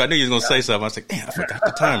timer too. I knew you was going to say something. I was like, damn, I forgot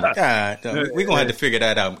the timer. God, we're going to have to figure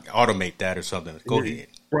that out, automate that or something. Go ahead.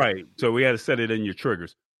 Right. So we had to set it in your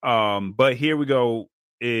triggers. But here we go.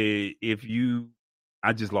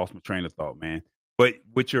 I just lost my train of thought, man. But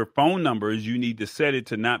with your phone numbers, you need to set it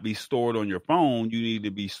to not be stored on your phone. You need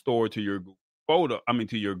to be stored to your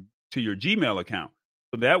to your Gmail account.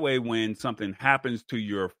 So that way, when something happens to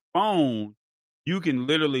your phone, you can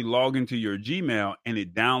literally log into your Gmail and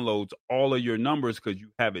it downloads all of your numbers because you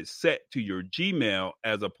have it set to your Gmail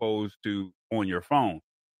as opposed to on your phone.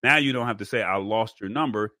 Now you don't have to say, I lost your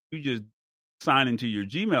number. You just sign into your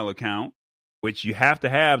Gmail account, which you have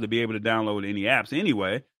to be able to download any apps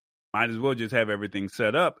anyway. Might as well just have everything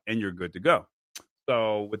set up and you're good to go.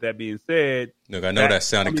 So with that being said. Look, I know that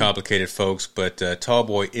sounded complicated, folks, but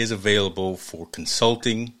Tallboy is available for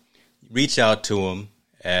consulting. Reach out to him.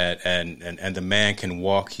 And the man can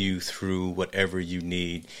walk you through whatever you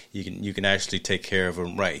need. You can actually take care of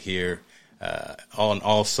him right here on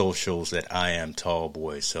all socials at I Am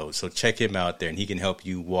Tallboy. So check him out there, and he can help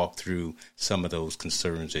you walk through some of those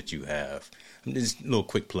concerns that you have. Just a little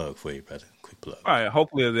quick plug for you, brother. Quick plug. All right.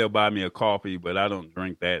 Hopefully they'll buy me a coffee, but I don't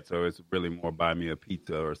drink that, so it's really more buy me a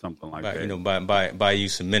pizza or something like that. Buy you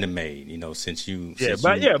some Minute Maid. Since you. That's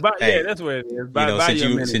what it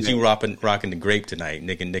is. Since you rocking the grape tonight,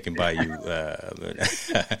 Nick can buy you.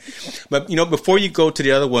 But before you go to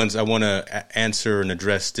the other ones, I want to answer and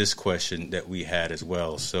address this question that we had as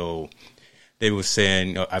well. So they were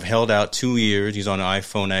saying, I've held out 2 years. He's on an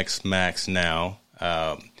iPhone X Max now.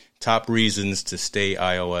 Top reasons to stay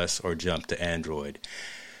iOS or jump to Android.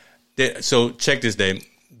 So check this, Dave.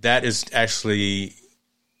 That is actually,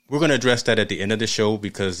 we're going to address that at the end of the show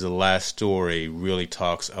because the last story really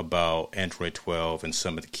talks about Android 12 and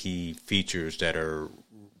some of the key features that are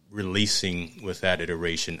releasing with that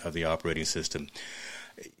iteration of the operating system.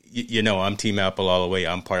 I'm Team Apple all the way.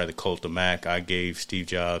 I'm part of the cult of Mac. I gave Steve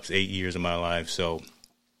Jobs 8 years of my life, so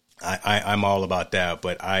I'm all about that.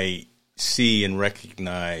 But I see and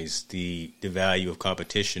recognize the value of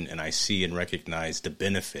competition, and I see and recognize the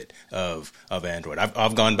benefit of Android.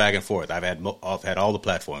 I've gone back and forth. I've had all the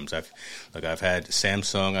platforms. I've had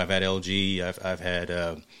Samsung. I've had LG. I've had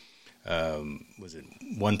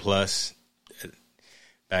OnePlus.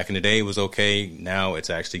 Back in the day, it was okay. Now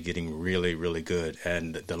it's actually getting really, really good,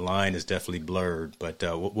 and the line is definitely blurred. But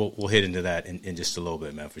we'll hit into that in just a little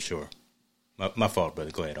bit, man, for sure. My fault,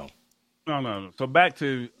 brother. Go ahead on. No. So back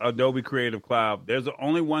to Adobe Creative Cloud. There's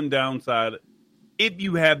only one downside. If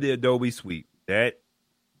you have the Adobe suite, that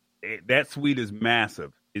suite is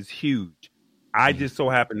massive. It's huge. I just so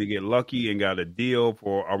happened to get lucky and got a deal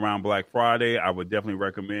for around Black Friday. I would definitely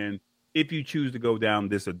recommend, if you choose to go down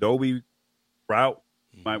this Adobe route,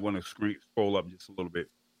 you might want to scroll up just a little bit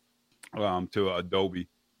to Adobe,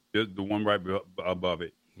 the one right above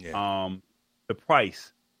it. Yeah. The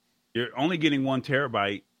price. You're only getting 1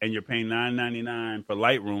 terabyte and you're paying $9.99 for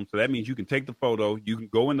Lightroom. So that means you can take the photo, you can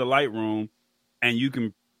go into Lightroom, and you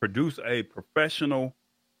can produce a professional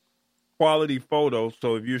quality photo.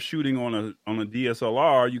 So if you're shooting on a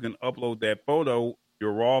DSLR, you can upload that photo,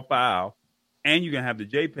 your raw file, and you can have the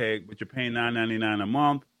JPEG, but you're paying $9.99 a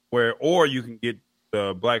month. Or you can get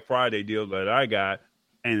the Black Friday deal that I got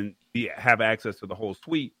and have access to the whole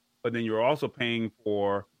suite. But then you're also paying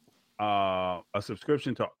for a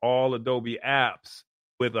subscription to all Adobe apps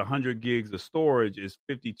with 100 gigs of storage is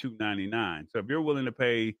 $52.99. So if you're willing to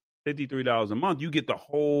pay $53 a month, you get the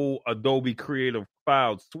whole Adobe Creative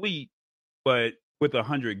Cloud suite. But with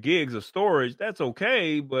 100 gigs of storage, that's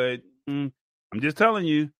okay. But I'm just telling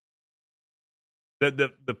you that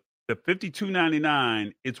the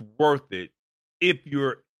 $52.99, it's worth it if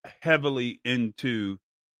you're heavily into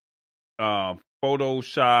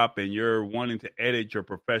Photoshop and you're wanting to edit your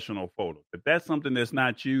professional photos. If that's something that's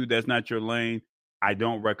not you, that's not your lane, I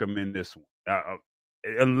don't recommend this one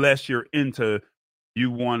unless you're into,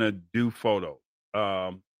 you want to do photos.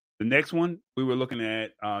 The next one we were looking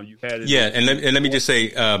at, you had it. Yeah, and let me just say,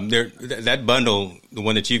 that bundle, the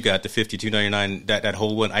one that you got, the $52.99, that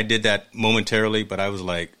whole one, I did that momentarily, but I was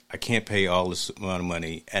like, I can't pay all this amount of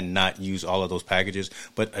money and not use all of those packages.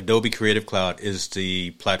 But Adobe Creative Cloud is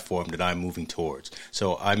the platform that I'm moving towards.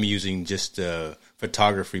 So I'm using just the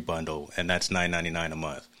photography bundle, and that's $9.99 a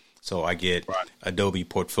month. So I get Adobe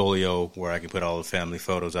Portfolio, where I can put all the family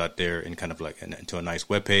photos out there and kind of like into a nice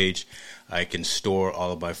web page. I can store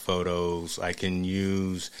all of my photos. I can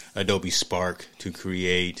use Adobe Spark to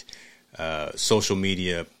create social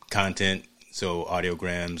media content, so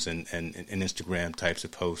audiograms and Instagram types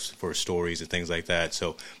of posts for stories and things like that.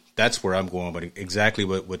 So that's where I'm going. But exactly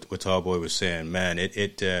what Tallboy was saying, man,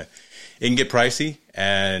 it can get pricey,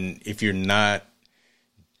 and if you're not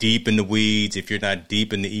deep in the weeds, if you're not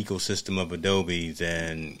deep in the ecosystem of Adobe,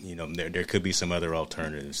 then there could be some other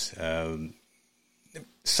alternatives.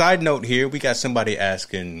 Side note here, we got somebody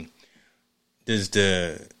asking, does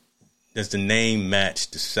the name match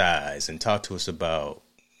the size? And talk to us about,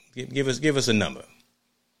 give us a number.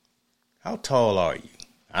 How tall are you?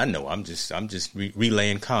 I know I'm just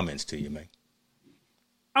relaying comments to you, man.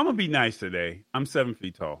 I'm gonna be nice today. I'm 7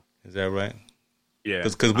 feet tall. Is that right? Yeah,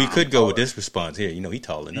 because we could go with this response here. He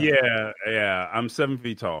tall enough. Yeah. I'm 7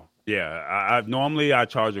 feet tall. Yeah, I normally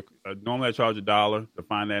charge $1 to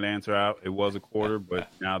find that answer out. It was $0.25, but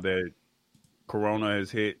now that Corona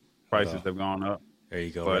has hit, prices have gone up. There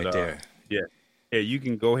you go, right there. Yeah. You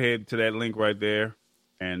can go ahead to that link right there,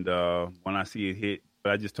 and when I see it hit,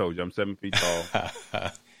 but I just told you I'm 7 feet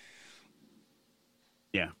tall.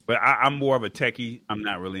 Yeah, but I'm more of a techie. I'm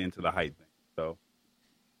not really into the height thing. So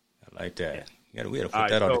I like that. Yeah. We got to put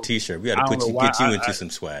that on a T-shirt. We got to get you into some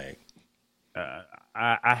swag.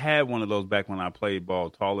 I had one of those back when I played ball,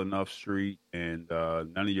 Tall Enough Street and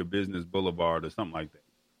None of Your Business Boulevard or something like that.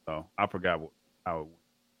 So I forgot how it went.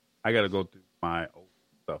 I got to go through my old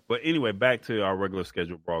stuff. But anyway, back to our regular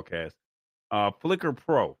scheduled broadcast. Flickr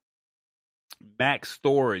Pro, max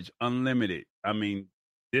storage, unlimited. I mean,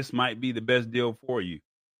 this might be the best deal for you.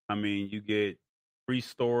 I mean, you get free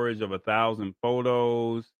storage of 1,000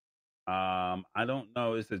 photos. I don't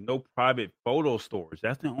know. It says no private photo storage.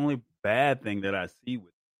 That's the only bad thing that I see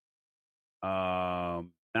with it.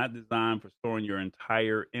 Not designed for storing your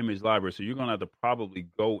entire image library. So you're going to have to probably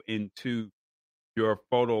go into your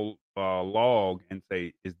photo log and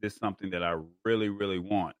say, is this something that I really, really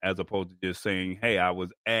want? As opposed to just saying, hey, I was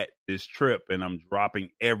at this trip and I'm dropping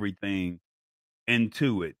everything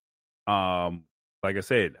into it. Like I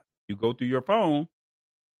said, you go through your phone.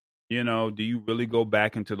 Do you really go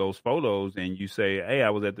back into those photos and you say, hey, I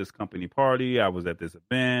was at this company party, I was at this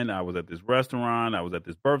event, I was at this restaurant, I was at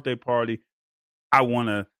this birthday party. I want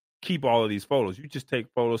to keep all of these photos. You just take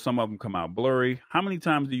photos. Some of them come out blurry. How many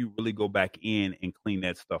times do you really go back in and clean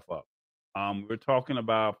that stuff up? We're talking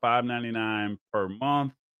about $5.99 per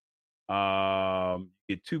month. You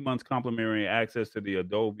get 2 months complimentary access to the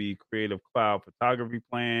Adobe Creative Cloud photography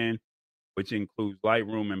plan, which includes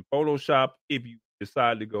Lightroom and Photoshop if you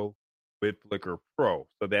decide to go with Flickr Pro.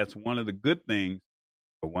 So that's one of the good things.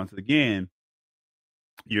 But once again,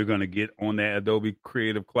 you're going to get on that Adobe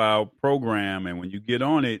Creative Cloud program. And when you get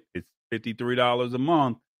on it, it's $53 a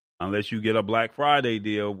month, unless you get a Black Friday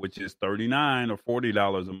deal, which is $39 or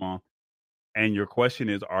 $40 a month. And your question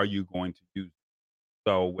is, are you going to use it?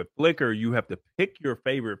 So with Flickr, you have to pick your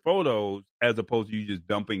favorite photos as opposed to you just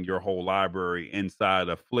dumping your whole library inside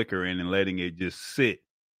of Flickr and letting it just sit.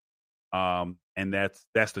 And that's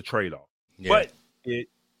the trade-off. Yeah. But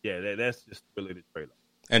that's just really the trade-off.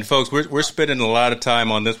 And folks, we're spending a lot of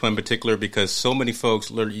time on this one in particular because so many folks,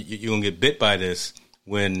 you're gonna get bit by this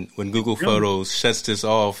when Google Photos shuts this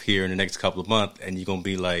off here in the next couple of months, and you're gonna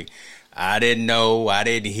be like, I didn't know, I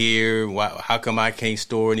didn't hear. How come I can't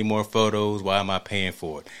store any more photos? Why am I paying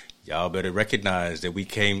for it? Y'all better recognize that we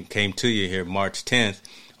came to you here March 10th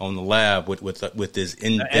on the lab with this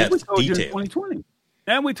in-depth detail.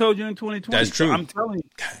 And we told you in 2020. That's true. So I'm telling you.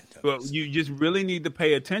 Well, you just really need to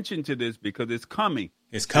pay attention to this because it's coming.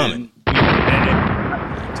 It's coming.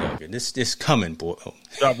 talking. This coming, boy. Oh.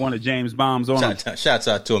 Drop one of James' bombs on him. Shouts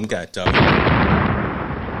out to him. Got dog.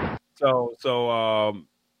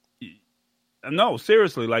 No,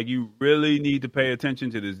 seriously, like you really need to pay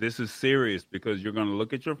attention to this. This is serious because you're going to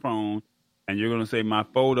look at your phone and you're going to say, my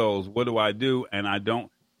photos, what do I do? And I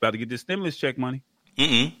don't. About to get this stimulus check money.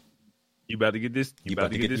 Mm-mm. You about to get this. You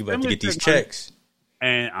about to get these checks.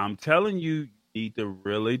 And I'm telling you, you need to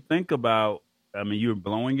really think about. I mean, you're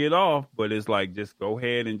blowing it off, but it's like just go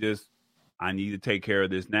ahead and I need to take care of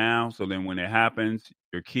this now. So then when it happens,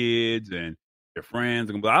 your kids and your friends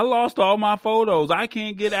are gonna be like, I lost all my photos. I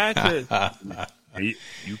can't get access.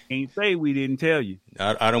 You can't say we didn't tell you.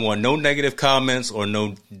 I don't want no negative comments or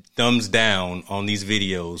no thumbs down on these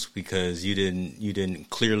videos because you didn't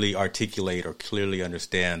clearly articulate or clearly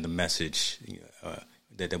understand the message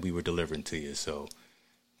that we were delivering to you. So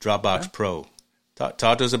Dropbox Pro, talk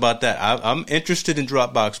to us about that. I'm interested in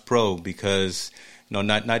Dropbox Pro because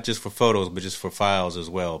not just for photos but just for files as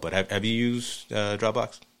well. But have you used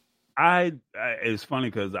Dropbox? It's funny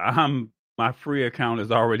because my free account is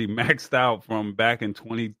already maxed out from back in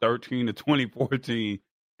 2013 to 2014,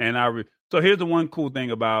 and so here's the one cool thing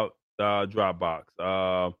about Dropbox.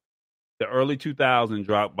 The early 2000s,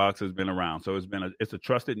 Dropbox has been around, so it's a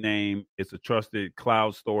trusted name. It's a trusted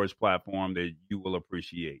cloud storage platform that you will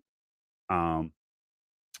appreciate. What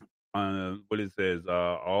it says,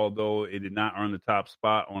 although it did not earn the top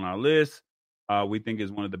spot on our list, we think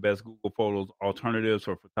is one of the best Google Photos alternatives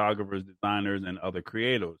for photographers, designers, and other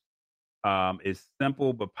creators. It's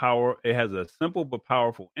simple but it has a simple but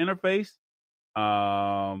powerful interface.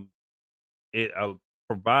 It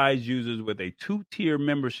provides users with a 2-tier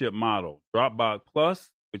membership model: Dropbox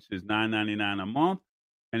Plus, which is $9.99 a month,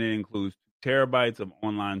 and it includes 2 terabytes of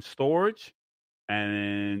online storage.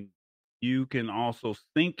 And you can also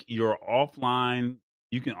sync your offline.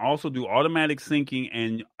 You can also do automatic syncing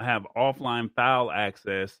and have offline file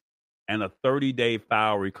access and a 30-day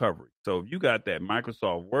file recovery. So if you got that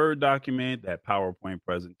Microsoft Word document, that PowerPoint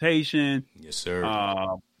presentation, yes, sir,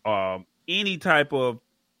 any type of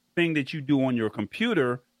thing that you do on your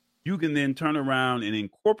computer, you can then turn around and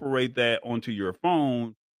incorporate that onto your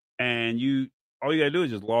phone. And all you got to do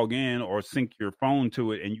is just log in or sync your phone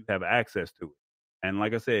to it, and you have access to it. And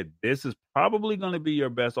like I said, this is probably going to be your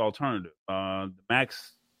best alternative. The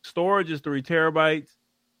max storage is 3 terabytes,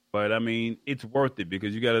 but I mean, it's worth it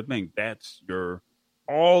because you got to think that's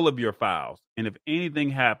all of your files. And if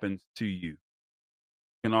anything happens to you, you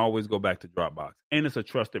can always go back to Dropbox. And it's a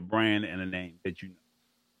trusted brand and a name that you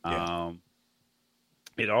know.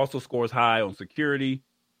 Yeah. It also scores high on security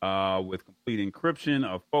with complete encryption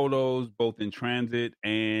of photos, both in transit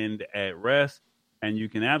and at rest. And you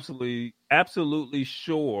can absolutely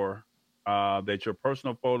sure that your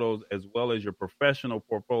personal photos as well as your professional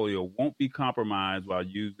portfolio won't be compromised while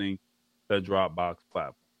using the Dropbox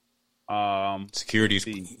platform. Security is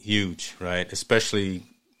huge, right? Especially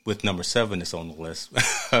with number 7 that's on the list,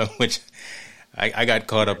 which I got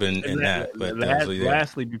caught up in that. But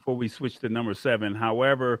lastly, before we switch to number 7,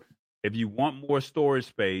 however, if you want more storage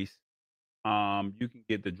space, you can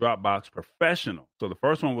get the Dropbox Professional. So the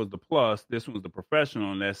first one was the Plus. This one was the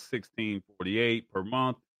Professional, and that's $16.48 per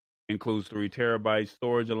month. Includes 3 terabyte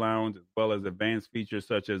storage allowance, as well as advanced features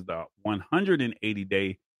such as the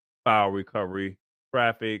 180-day file recovery,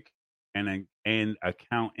 traffic, and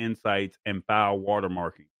account insights, and file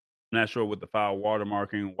watermarking. I'm not sure with the file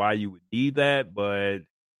watermarking why you would need that, but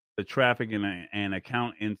the traffic and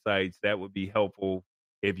account insights, that would be helpful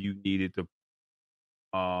if you needed to.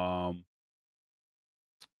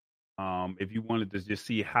 If you wanted to just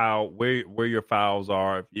see where your files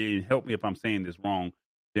are, help me if I'm saying this wrong,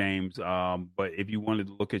 James. But if you wanted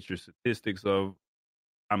to look at your statistics of,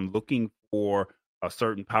 I'm looking for a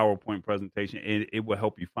certain PowerPoint presentation, it will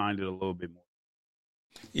help you find it a little bit more.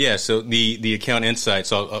 Yeah, so the account insights.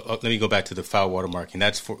 So let me go back to the file watermarking.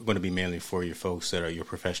 That's going to be mainly for your folks that are your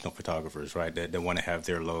professional photographers, right? That want to have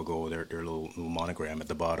their logo, their little monogram at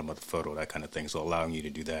the bottom of the photo, that kind of thing. So allowing you to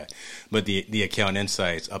do that. But the account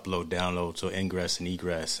insights, upload, download, so ingress and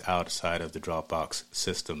egress outside of the Dropbox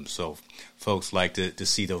system. So folks like to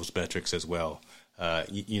see those metrics as well.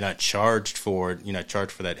 You're not charged for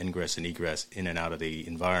that ingress and egress in and out of the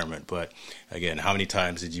environment. But again, how many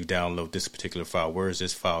times did you download this particular file? Where is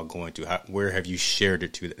this file going to? Where have you shared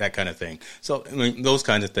it to? That kind of thing. So I mean, those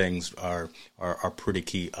kinds of things are pretty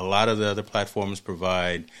key. A lot of the other platforms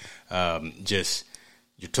provide just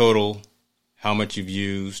your total, how much you've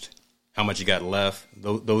used, how much you got left,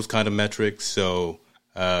 those kind of metrics. So,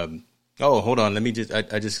 hold on, let me just.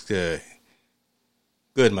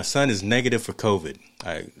 Good. My son is negative for COVID.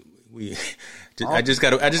 We I just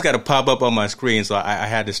got to pop up on my screen, so I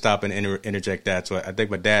had to stop and interject that. So I think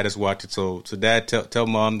my dad has watched it. So Dad, tell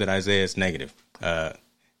Mom that Isaiah is negative.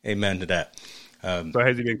 Amen to that. So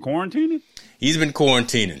has he been quarantining? He's been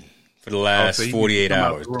quarantining for the last 48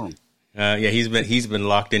 hours. Yeah, he's been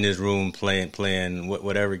locked in his room playing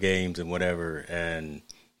whatever games and whatever, and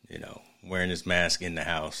wearing his mask in the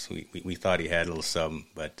house. We thought he had a little something,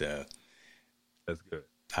 but that's good.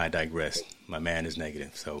 I digress. My man is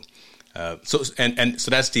negative. So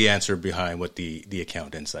that's the answer behind what the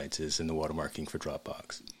account insights is in the watermarking for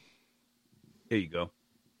Dropbox. There you go.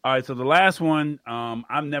 All right, so the last one,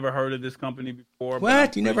 I've never heard of this company before.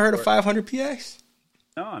 What? You never heard of 500px?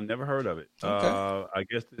 No, I've never heard of it. Okay. I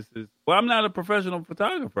guess this is... Well, I'm not a professional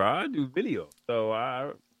photographer. I do video.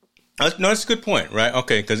 So that's a good point, right?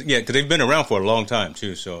 Okay, because they've been around for a long time,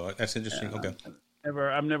 too. So that's interesting. Okay.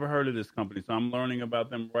 I've never heard of this company, so I'm learning about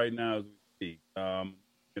them right now as we speak.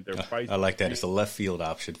 Their price. I like that. It's a left field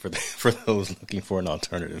option for those looking for an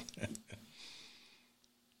alternative.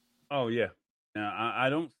 Oh, yeah. Now, I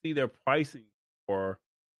don't see their pricing for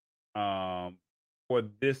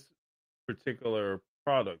this particular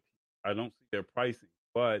product. I don't see their pricing,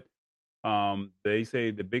 but they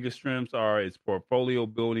say the biggest strengths are its portfolio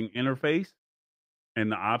building interface and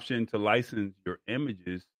the option to license your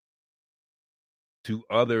images to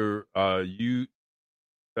other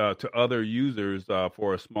users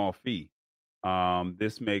for a small fee.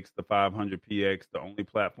 This makes the 500px the only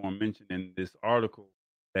platform mentioned in this article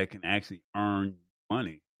that can actually earn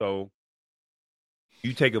money. So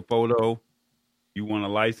you take a photo, you want to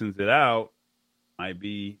license it out, might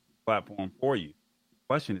be a platform for you. The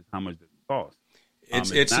question is, how much does it cost?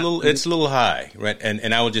 It's a little high, right?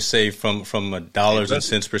 And I would just say from a dollars and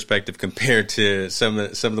cents perspective compared to some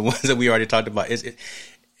of the ones that we already talked about,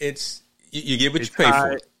 it's you get what you pay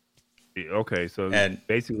for. Okay, so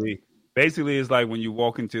basically it's like when you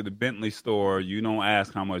walk into the Bentley store, you don't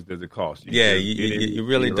ask how much does it cost. You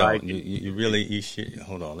really don't. You should.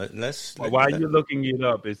 Hold on. Let's. While you're looking it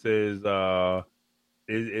up, it says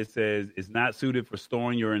it's not suited for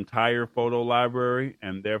storing your entire photo library,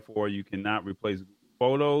 and therefore you cannot replace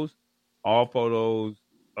photos. All photos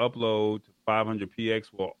upload to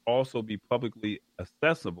 500px will also be publicly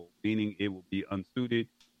accessible, meaning it will be unsuited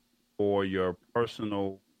for your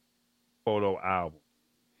personal photo album.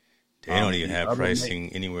 They don't even have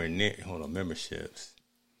pricing anywhere near. Hold on, memberships.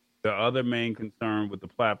 The other main concern with the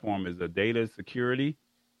platform is the data security.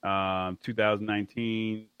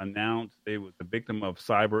 2019 announced it was the victim of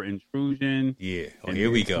cyber intrusion. Yeah. Oh, here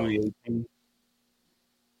we go.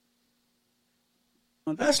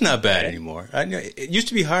 That's not bad anymore. It used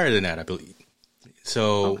to be higher than that, I believe.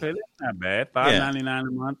 So okay, that's not bad. $5.99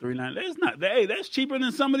 a month, $3.99. That's not. Hey, that's cheaper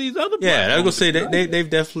than some of these other. Yeah, I was gonna say they've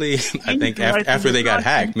definitely. I think after they got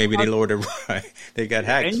hacked, maybe they lowered their price. They got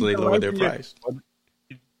hacked, so they lowered their price.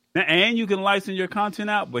 And you can license your content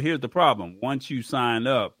out, but here's the problem: once you sign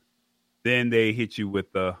up, then they hit you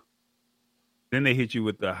with the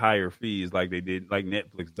higher fees, like they did, like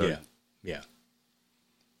Netflix does. Yeah.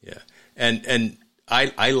 And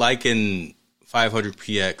I liken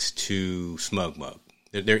 500px to SmugMug.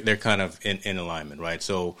 They're kind of in alignment, right?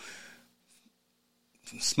 So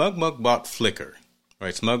SmugMug bought Flickr,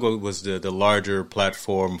 right? SmugMug was the larger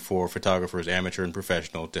platform for photographers, amateur and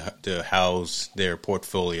professional, to house their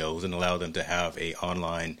portfolios and allow them to have a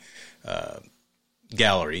online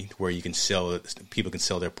gallery where you can people can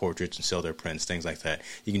sell their portraits and sell their prints, things like that.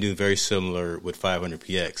 You can do very similar with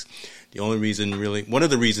 500px. One of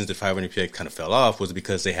the reasons that 500px kind of fell off was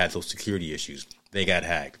because they had those security issues. They got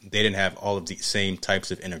hacked. They didn't have all of the same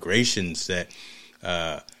types of integrations that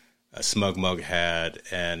SmugMug had,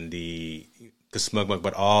 and the SmugMug,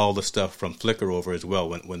 but all the stuff from Flickr over as well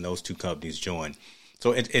when those two companies joined.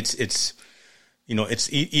 So it's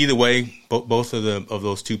either way. Both of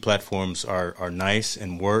those two platforms are nice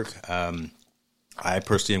and work. I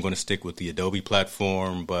personally am going to stick with the Adobe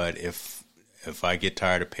platform, but if I get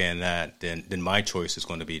tired of paying that, then my choice is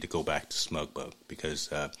going to be to go back to SmugMug because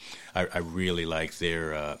I really like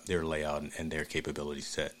their layout and their capability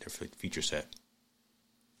set, their feature set.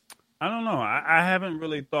 I don't know. I haven't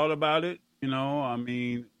really thought about it. I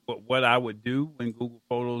mean, what I would do when Google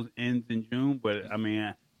Photos ends in June, but I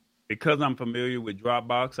mean, because I'm familiar with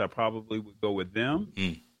Dropbox, I probably would go with them.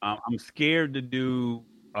 I'm scared to do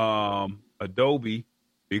Adobe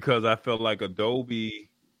because I felt like Adobe.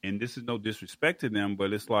 And this is no disrespect to them,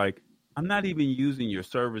 but it's like, I'm not even using your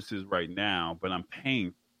services right now, but I'm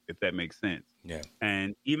paying, if that makes sense. Yeah.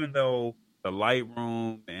 And even though the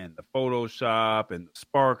Lightroom and the Photoshop and the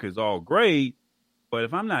Spark is all great, but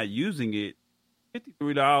if I'm not using it,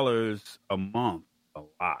 $53 a month, a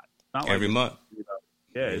lot. Not every like month.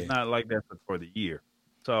 It's not like that for the year.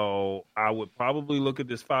 So I would probably look at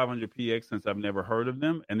this 500px since I've never heard of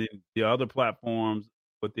them, and then the other platforms,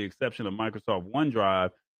 with the exception of Microsoft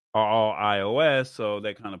OneDrive, are all iOS. So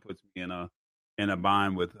that kind of puts me in a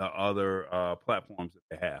bind with other platforms that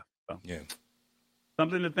they have. So. Yeah.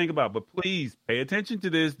 Something to think about, but please pay attention to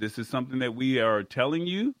this. This is something that we are telling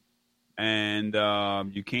you, and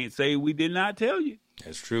you can't say we did not tell you.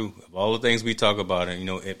 That's true. Of all the things we talk about, and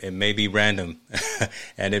it may be random,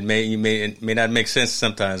 and it may not make sense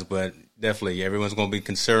sometimes, but definitely everyone's going to be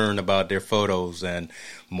concerned about their photos, and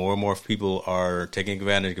more people are taking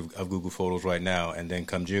advantage of Google Photos right now. And then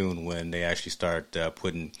come June, when they actually start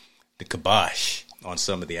putting the kibosh on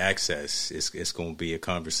some of the access, it's going to be a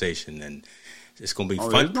conversation, and it's going to be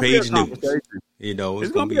front page news.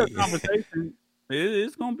 It's going to be a conversation.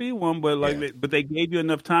 It's going to be one, but but they gave you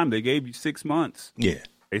enough time. They gave you 6 months. Yeah.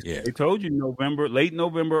 They told you late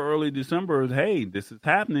November, early December, hey, this is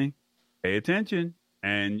happening. Pay attention.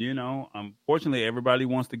 And, unfortunately, everybody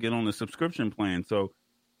wants to get on the subscription plan. So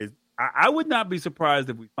I would not be surprised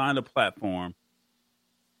if we find a platform.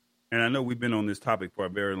 And I know we've been on this topic for a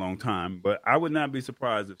very long time, but I would not be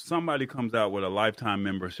surprised if somebody comes out with a lifetime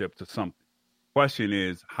membership to something. Question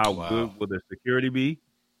is, how good will the security be?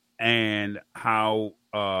 And how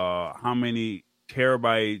many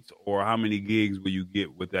terabytes or how many gigs will you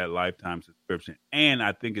get with that lifetime subscription? And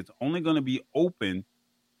I think it's only going to be open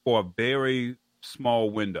for a very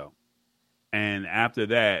small window. And after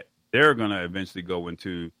that, they're going to eventually go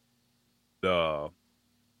into the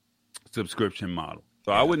subscription model.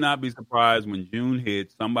 So I would not be surprised when June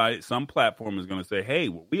hits, some platform is going to say, hey,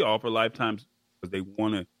 well, we offer lifetimes, because they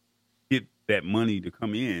want to get that money to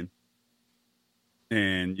come in.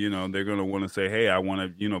 And, they're going to want to say, hey, I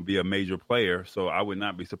want to, be a major player. So I would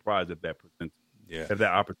not be surprised if that if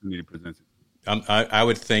that opportunity presents it. I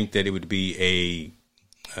would think that it would be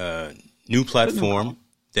a new platform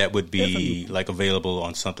that would be like available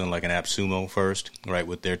on something like an AppSumo first, right?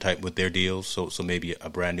 With their deals. So maybe a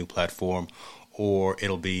brand new platform, or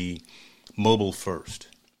it'll be mobile first,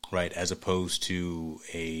 right? As opposed to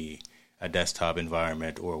a desktop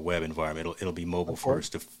environment or a web environment. It'll be mobile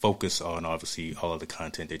first to focus on obviously all of the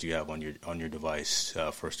content that you have on your device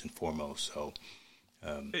first and foremost. So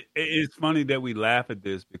it's funny that we laugh at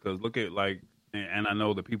this, because look at and I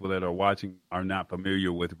know the people that are watching are not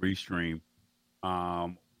familiar with Restream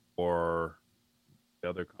or the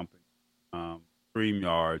other company,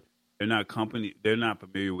 StreamYard. They're not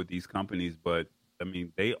familiar with these companies, but I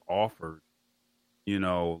mean, they offered,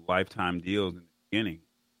 lifetime deals in the beginning.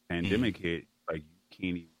 Pandemic hit, you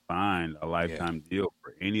can't even find a lifetime deal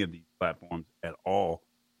for any of these platforms at all,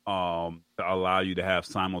 to allow you to have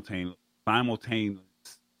simultaneous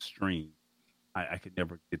stream. I could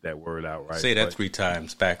never get that word out right. Say that 3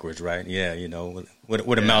 times backwards, right? Yeah,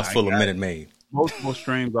 with a mouthful of Minute Maid. Multiple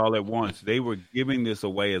streams all at once. They were giving this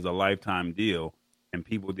away as a lifetime deal, and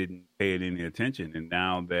people didn't pay it any attention. And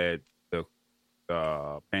now that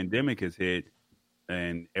the pandemic has hit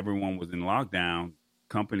and everyone was in lockdown,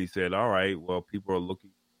 company said, all right, well, people are looking,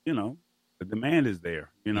 the demand is there,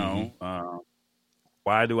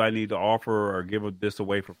 why do I need to offer or give this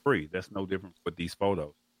away for free? That's no different with these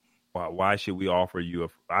photos. Why should we offer you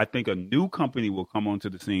I think a new company will come onto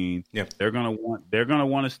the scene. Yep. They're going to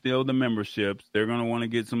want to steal the memberships. They're going to want to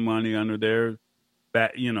get some money under their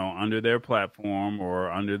under their platform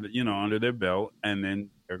or under their belt. And then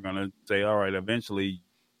they're going to say, all right, eventually you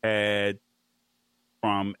had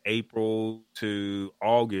from April to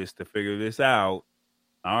August to figure this out.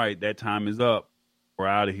 All right, that time is up. We're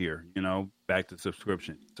out of here, back to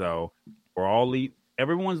subscription. So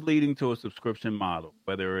everyone's leading to a subscription model,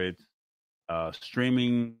 whether it's a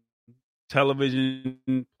streaming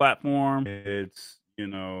television platform, it's,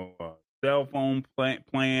 a cell phone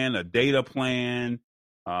plan, a data plan,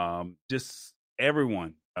 just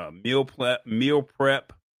everyone, meal prep. Meal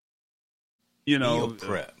prep.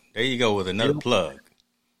 There you go with another plug.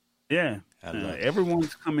 Yeah.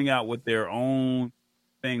 Everyone's coming out with their own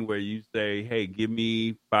thing where you say, hey, give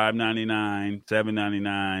me $5.99,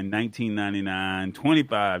 $7.99, $19.99,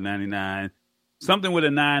 $25.99, something with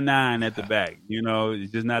a 99 at the back.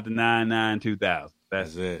 It's just not the 99 2000.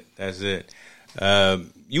 That's it.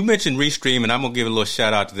 You mentioned Restream, and I'm gonna give a little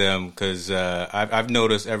shout out to them because I've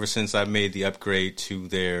noticed ever since I made the upgrade to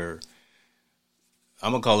their,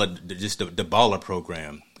 I'm gonna call it just the baller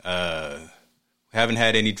program. Haven't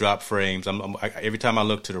had any drop frames. Every time I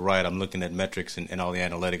look to the right, I'm looking at metrics and all the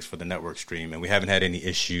analytics for the network stream, and we haven't had any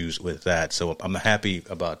issues with that. So I'm happy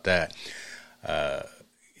about that.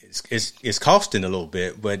 it's costing a little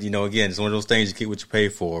bit, but again, it's one of those things you get what you pay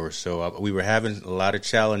for. So we were having a lot of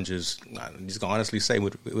challenges. I'm just gonna honestly say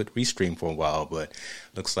with Restream for a while, but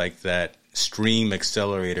looks like that Stream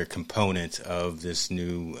Accelerator component of this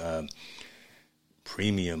new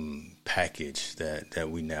premium package that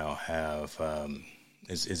we now have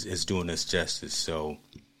is doing us justice. So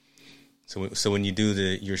when you do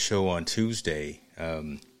your show on Tuesday,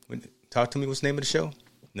 talk to me. What's the name of the show?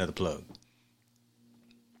 Another plug.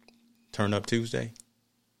 Turn Up Tuesday.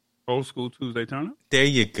 Old School Tuesday Turn Up. There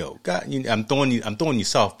you go. God, I'm throwing you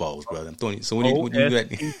softballs, brother. I'm throwing you. So when you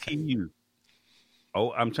OSTTU.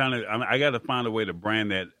 I got to find a way to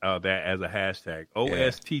brand that as a hashtag.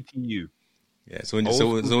 OSTTU. Yeah. So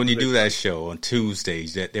when you do that show on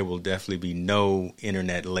Tuesdays, that there will definitely be no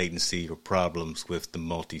internet latency or problems with the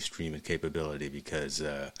multi-streaming capability because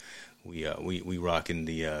we rocking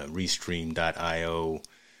the Restream.io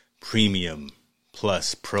Premium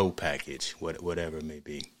Plus Pro package, whatever it may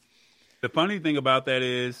be. The funny thing about that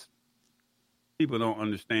is people don't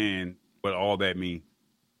understand what all that means.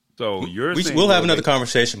 So we'll have another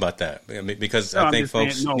conversation about that because I think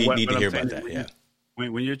folks need to hear about that. Yeah.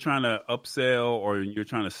 When you're trying to upsell or you're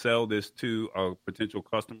trying to sell this to a potential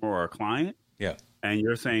customer or a client, yeah, and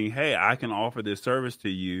you're saying, "Hey, I can offer this service to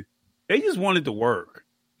you," they just want it to work.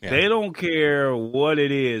 Yeah. They don't care what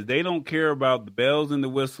it is. They don't care about the bells and the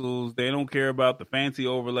whistles. They don't care about the fancy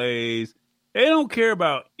overlays. They don't care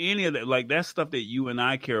about any of that. Like that's stuff that you and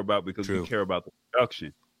I care about because we care about the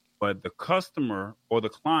production. But the customer or the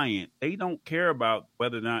client, they don't care about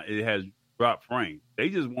whether or not it has drop frames. They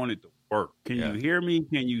just want it to work. Can you hear me?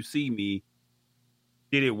 Can you see me?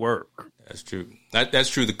 Did it work? That's true. That's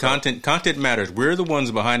true. The content matters. We're the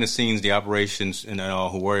ones behind the scenes, the operations, and all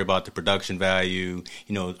who worry about the production value.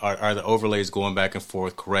 Are the overlays going back and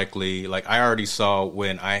forth correctly? Like I already saw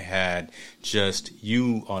when I had just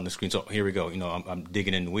you on the screen. So here we go. I'm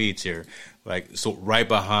digging in the weeds here. Like so, right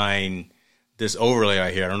behind this overlay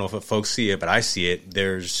right here. I don't know if folks see it, but I see it.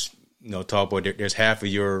 There's Tallboy. There's half of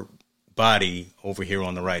your body over here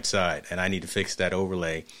on the right side, and I need to fix that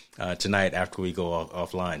overlay tonight after we go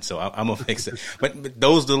offline. So I'm gonna fix it. But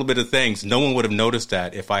those little bit of things, no one would have noticed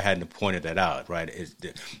that if I hadn't pointed that out. Right?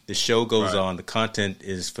 The show goes on. The content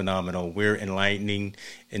is phenomenal. We're enlightening,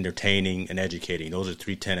 entertaining, and educating. Those are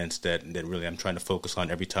three tenets that really I'm trying to focus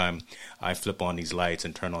on every time I flip on these lights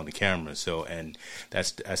and turn on the camera. So, and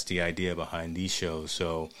that's the idea behind these shows.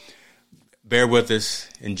 So bear with us.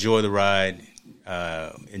 Enjoy the ride.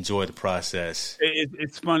 Enjoy the process.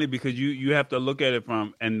 It's funny because you have to look at it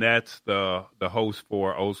from, and that's the host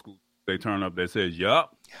for Old School They Turn Up that says,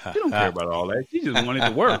 yup, she don't care about all that. She just wanted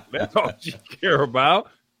to work. That's all she care about.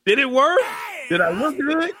 Did it work? Did I look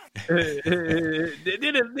good? Did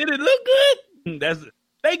it look good?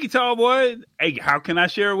 Thank you, tall boy. Hey, how can I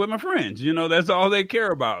share it with my friends? That's all they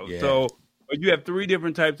care about. Yeah. So you have three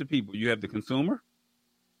different types of people. You have the consumer.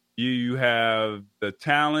 You have the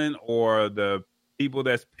talent or the people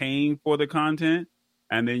that's paying for the content,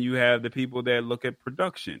 and then you have the people that look at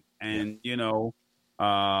production. And if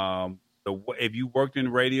you worked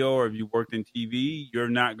in radio or if you worked in TV, you're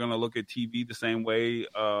not going to look at TV the same way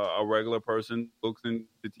a regular person looks into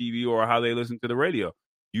TV or how they listen to the radio.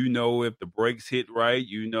 If the brakes hit right,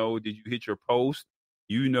 did you hit your post?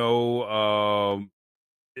 You know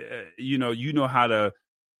how to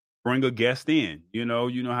bring a guest in, you know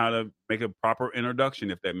how to make a proper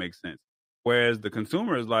introduction, if that makes sense. Whereas the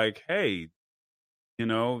consumer is like, hey,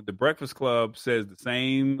 the Breakfast Club says the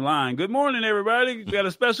same line. Good morning, everybody. We got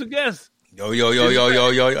a special guest. Yo. That's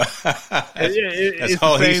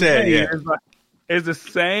all he said. Thing. Yeah. It's the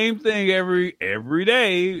same thing every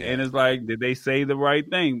day. Yeah. And it's like, did they say the right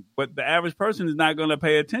thing? But the average person is not going to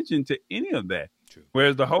pay attention to any of that. True.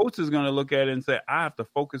 Whereas the host is going to look at it and say, I have to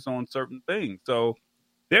focus on certain things. So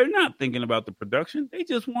they're not thinking about the production. They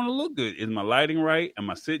just want to look good. Is my lighting right? Am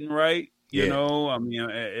I sitting right?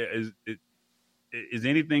 Is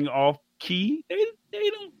anything off key? They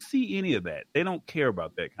don't see any of that. They don't care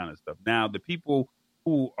about that kind of stuff. Now, the people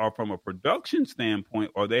who are from a production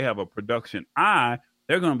standpoint, or they have a production eye,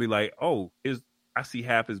 they're going to be like, oh, I see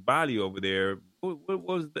half his body over there. What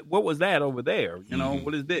was that over there?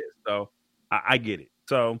 What is this? So I get it.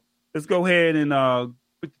 So let's go ahead and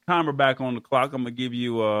put the timer back on the clock. I'm going to give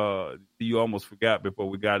you, you almost forgot before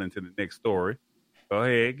we got into the next story. Go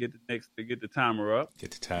ahead, get the timer up.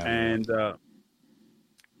 Get the timer and, up.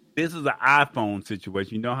 This is an iPhone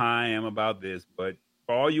situation. You know how I am about this, but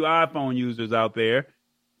for all you iPhone users out there,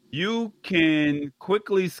 you can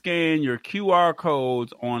quickly scan your QR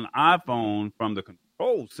codes on iPhone from the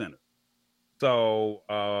control center. So,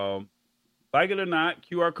 like it or not,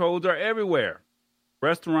 QR codes are everywhere.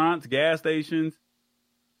 restaurants, gas stations.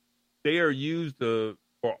 They are used for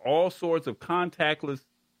all sorts of contactless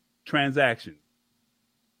transactions.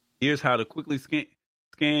 Here's how to quickly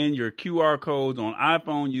scan your QR codes on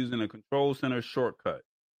iPhone using a Control Center shortcut.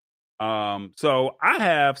 So I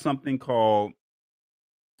have something called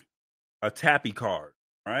a Tappy card,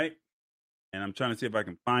 right? And I'm trying to see if I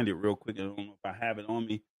can find it real quick. I don't know if I have it on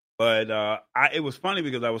me, but it was funny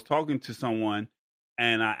because I was talking to someone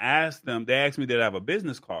and I asked them. They asked me that I have a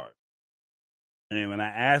business card, and when I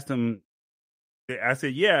asked them, I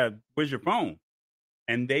said, "Yeah, where's your phone?"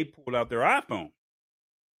 And they pulled out their iPhone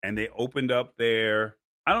and they opened up their.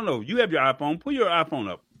 I don't know. You have your iPhone. Pull your iPhone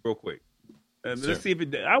up real quick. Let's see if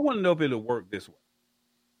it. I want to know if it'll work this way.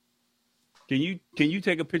 Can you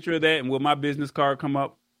take a picture of that and will my business card come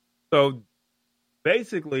up? So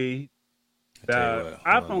basically, the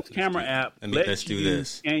iPhone's camera app. Let's do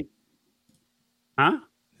this. The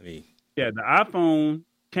iPhone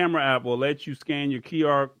camera app will let you scan your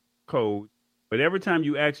QR code, but every time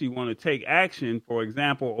you actually want to take action, for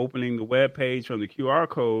example, opening the web page from the QR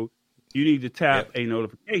code, you need to tap a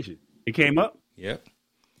notification. It came up? Yep.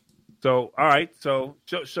 So, all right. So,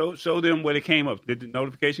 show them what it came up. Did the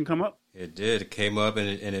notification come up? It did. It came up, and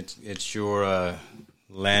it's your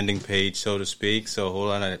landing page, so to speak. So,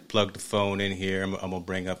 hold on. I plugged the phone in here. I'm going to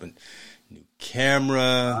bring up a new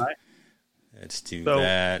camera. All right. Let's do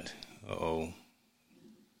that. Uh-oh.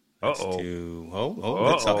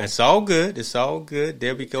 It's all good. It's all good.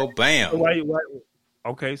 There we go. Bam.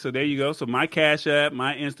 Okay, so there you go. So my Cash App,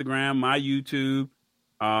 my Instagram, my YouTube,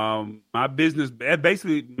 my business,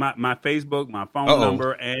 basically my Facebook, my phone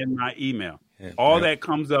number, and my email. Yeah, all that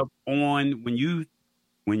comes up on when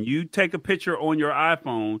you take a picture on your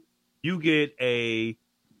iPhone, you get a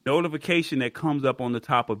notification that comes up on the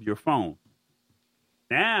top of your phone.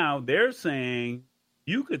 Now they're saying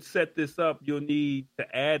you could set this up. You'll need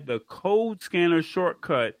to add the code scanner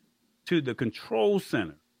shortcut to the Control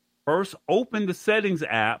Center. First, open the Settings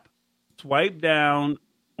app, swipe down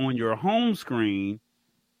on your home screen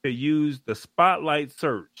to use the Spotlight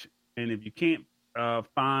search. And if you can't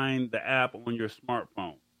find the app on your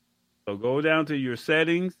smartphone, so go down to your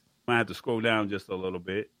settings. I have to scroll down just a little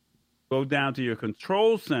bit. Go down to your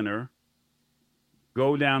Control Center.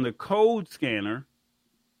 Go down to Code Scanner.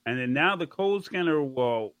 And then now the Code Scanner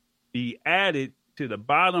will be added to the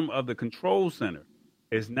bottom of the Control Center.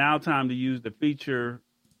 It's now time to use the feature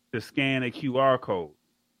to scan a QR code.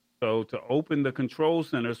 So to open the Control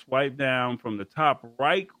Center, swipe down from the top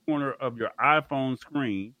right corner of your iPhone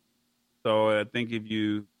screen. So I think if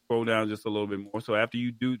you scroll down just a little bit more. So after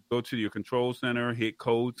you do go to your Control Center, hit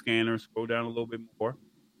Code Scanner, scroll down a little bit more.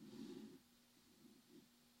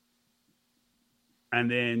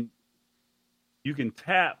 And then you can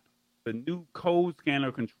tap the new Code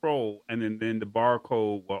Scanner control, and then the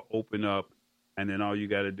barcode will open up, and then all you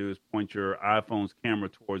got to do is point your iPhone's camera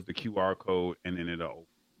towards the QR code, and then it'll open.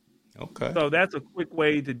 Okay. So that's a quick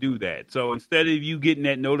way to do that. So instead of you getting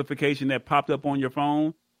that notification that popped up on your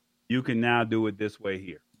phone, you can now do it this way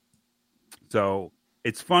here. So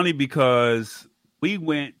it's funny because we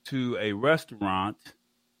went to a restaurant,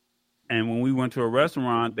 and when we went to a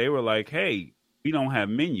restaurant, they were like, hey, we don't have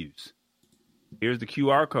menus. Here's the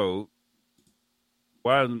QR code.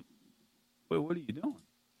 What are you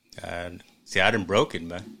doing? See, I done broke it,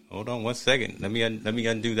 man. Hold on 1 second. Let me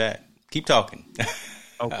undo that. Keep talking.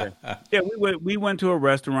 Okay. Yeah, we went to a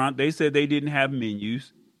restaurant. They said they didn't have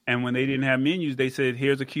menus, and when they didn't have menus, they said,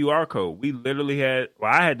 "Here's a QR code." We literally I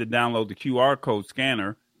had to download the QR code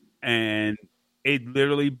scanner, and it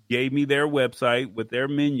literally gave me their website with their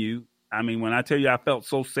menu. I mean, when I tell you I felt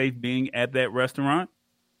so safe being at that restaurant,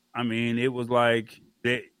 I mean, it was like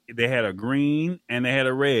they had a green and they had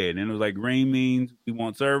a red. And it was like green means we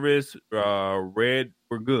want service, red,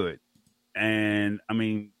 we're good. And, I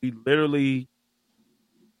mean,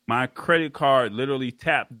 my credit card literally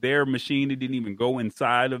tapped their machine. It didn't even go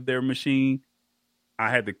inside of their machine. I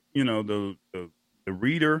had the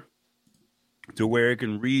reader to where it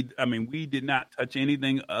can read. I mean, we did not touch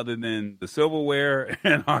anything other than the silverware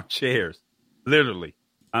and our chairs, literally.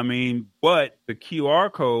 I mean, but the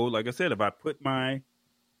QR code, like I said, if I put my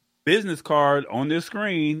business card on this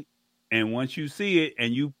screen, and once you see it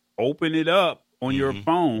and you open it up on your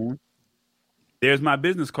phone, there's my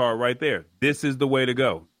business card right there. This is the way to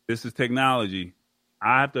go. This is technology.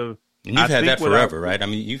 I have to. And you've had that forever, right? I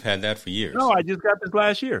mean, you've had that for years. No, I just got this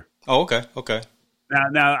last year. Oh, okay.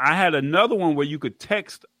 Now I had another one where you could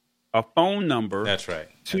text a phone number. That's right.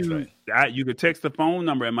 You could text the phone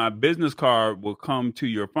number, and my business card will come to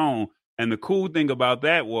your phone. And the cool thing about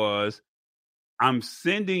that was, I'm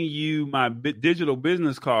sending you my digital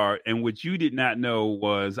business card, and what you did not know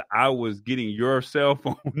was I was getting your cell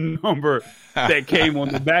phone number that came on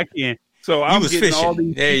the back end. So I'm getting fishing. all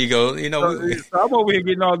these. There you go. So I'm over here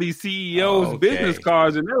getting all these CEOs' business Okay.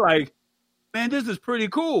 cards, and they're like, "Man, this is pretty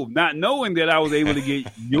cool." Not knowing that I was able to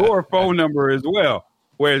get your phone number as well.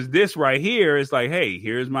 Whereas this right here, it's like, "Hey,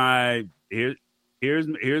 here's my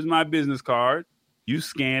business card. You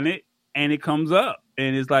scan it, and it comes up,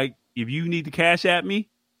 and it's like." If you need to cash at me,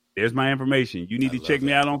 there's my information. You need to check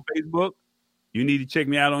me out on Facebook. You need to check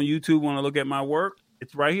me out on YouTube. Want to look at my work?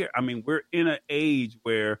 It's right here. I mean, we're in an age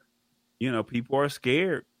where, people are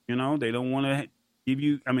scared. They don't want to give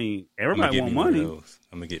you. I mean, everybody want money. I'm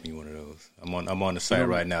gonna get me one of those. I'm on the site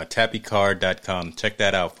right now, tappycard.com. Check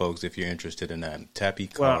that out, folks, if you're interested in that.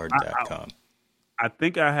 Tappycard.com. I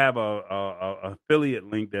think I have a affiliate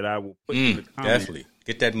link that I will put in the comments. Definitely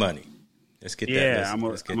get that money. Let's get that. Yeah, I'm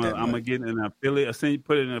gonna get an affiliate.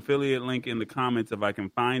 Put an affiliate link in the comments if I can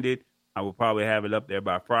find it. I will probably have it up there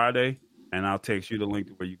by Friday, and I'll text you the link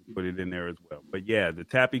to where you can put it in there as well. But yeah, the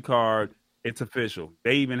Tappy card, it's official.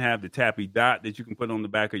 They even have the Tappy dot that you can put on the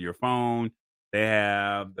back of your phone. They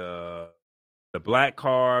have the black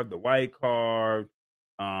card, the white card.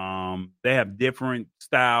 They have different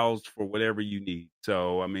styles for whatever you need.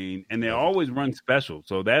 So I mean, and they always run special.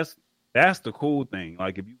 So that's the cool thing.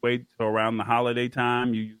 Like if you wait till around the holiday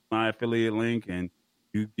time, you use my affiliate link and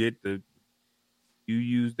you get you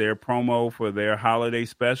use their promo for their holiday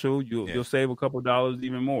special. You'll save a couple dollars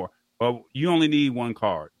even more. But you only need one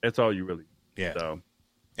card. That's all you really need. Yeah. So,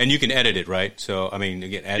 and you can edit it, right? So I mean,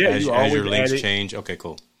 again, as your links change. Okay,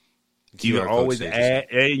 cool. You can always add,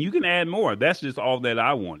 and you can add more. That's just all that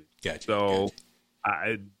I wanted. Gotcha. So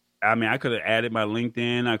I mean, I could have added my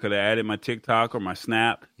LinkedIn. I could have added my TikTok or my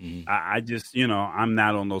Snap. Mm-hmm. I just, I'm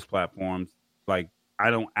not on those platforms. Like,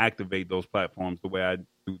 I don't activate those platforms the way I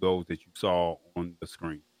do those that you saw on the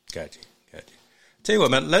screen. Gotcha. Tell you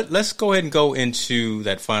what, man, let's go ahead and go into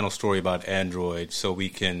that final story about Android so we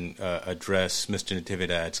can address Mr.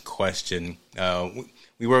 Natividad's question.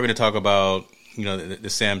 We were going to talk about, the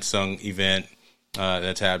Samsung event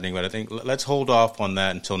that's happening, but I think let's hold off on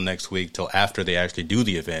that until next week, till after they actually do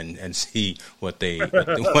the event and see what they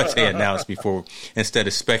announce before, instead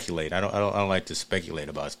of speculate. I don't like to speculate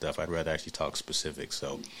about stuff. I'd rather actually talk specifics.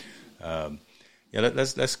 So,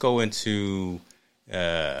 let's go into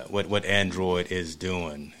what Android is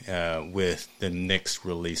doing with the next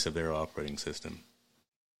release of their operating system.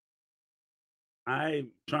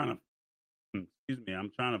 I'm trying to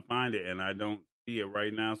find it, and I don't see it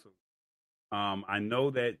right now. So. I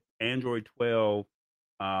know that Android 12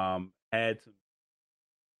 had some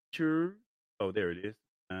features. Oh, there it is.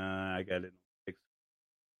 I got it.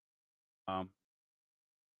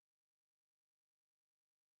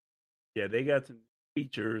 They got some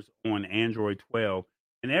features on Android 12,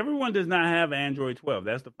 and everyone does not have Android 12.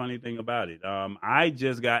 That's the funny thing about it. I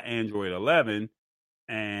just got Android 11,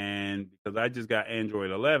 and because I just got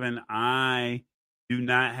Android 11, I do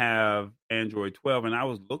not have Android 12, and I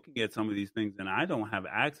was looking at some of these things, and I don't have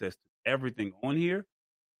access to everything on here.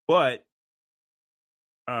 But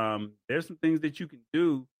there's some things that you can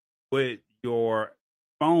do with your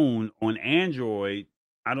phone on Android.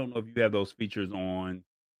 I don't know if you have those features on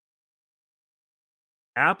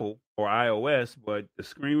Apple or iOS, but the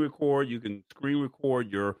screen record, you can screen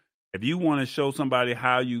record if you want to show somebody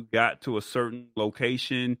how you got to a certain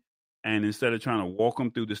location. And instead of trying to walk them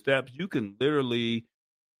through the steps, you can literally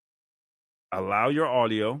allow your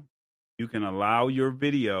audio, you can allow your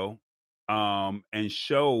video, and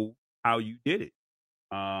show how you did it.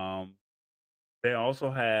 They also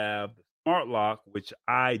have the Smart Lock, which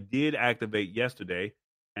I did activate yesterday,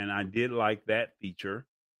 and I did like that feature.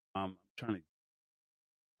 Let's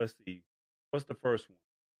see, what's the first one?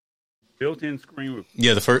 Built-in screen recorder.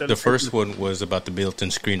 Yeah, the first one was about the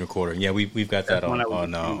built-in screen recorder. Yeah, we've got that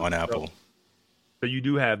on Apple. So you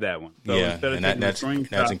do have that one. So yeah, and that's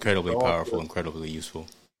incredibly powerful, incredibly useful.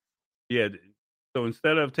 Yeah. So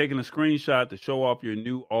instead of taking a screenshot to show off your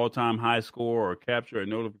new all-time high score or capture a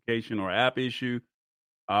notification or app issue,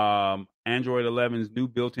 Android 11's new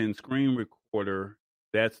built-in screen recorder,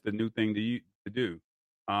 that's the new thing to do.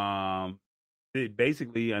 They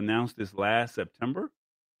basically announced this last September.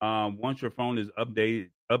 Once your phone is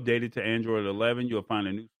updated to Android 11, you'll find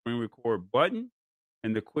a new screen record button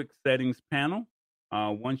in the quick settings panel.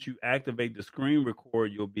 Once you activate the screen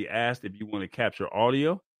record, you'll be asked if you want to capture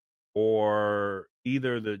audio or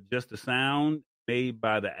either just the sound made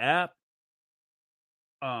by the app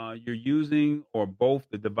you're using, or both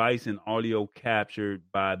the device and audio captured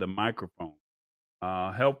by the microphone.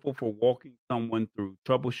 helpful for walking someone through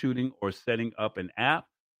troubleshooting or setting up an app.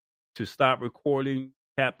 To stop recording,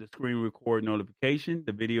 tap the screen record notification.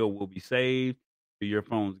 The video will be saved to your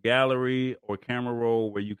phone's gallery or camera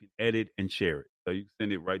roll where you can edit and share it. So you can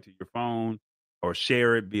send it right to your phone or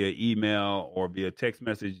share it via email or via text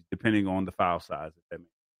message, depending on the file size. If that makes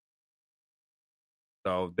sense.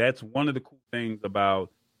 So that's one of the cool things about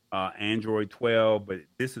Android 12, but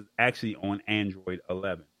this is actually on Android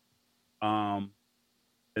 11.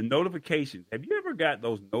 The notifications. Have you ever got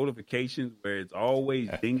those notifications where it's always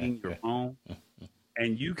dinging your phone?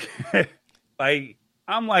 And you can, like,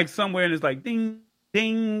 I'm like somewhere and it's like ding,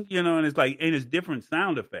 ding, and it's like, and it's different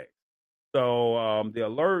sound effects. So the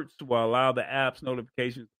alerts will allow the app's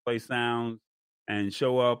notifications to play sounds and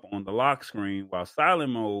show up on the lock screen, while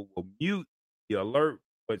silent mode will mute the alert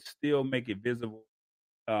but still make it visible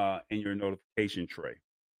in your notification tray.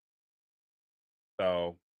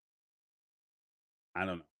 So I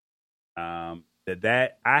don't know. I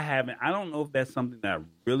don't know if that's something that I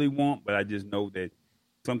really want, but I just know that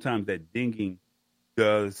sometimes that dinging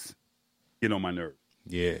does get on my nerves.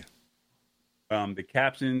 Yeah. The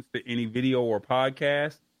captions to any video or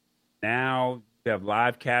podcast. Now you have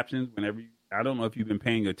live captions whenever I don't know if you've been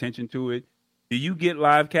paying attention to it. Do you get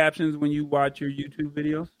live captions when you watch your YouTube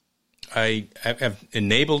videos? I have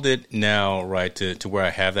enabled it now, right, to where I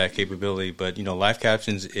have that capability. But live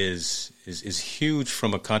captions is huge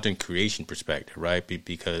from a content creation perspective, right?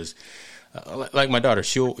 Because like my daughter,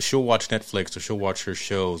 she'll watch Netflix or she'll watch her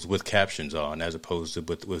shows with captions on, as opposed to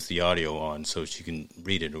with the audio on, so she can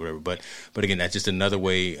read it or whatever. But again, that's just another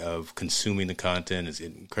way of consuming the content. It's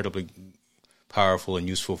incredibly powerful and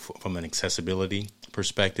useful from an accessibility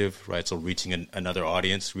perspective, right? So reaching another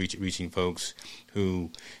audience, reaching folks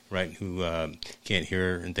who can't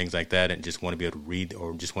hear and things like that, and just want to be able to read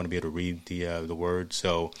or just want to be able to read the words.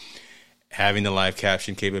 So having the live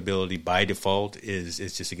caption capability by default is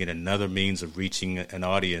just, again, another means of reaching an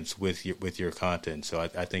audience with your content. So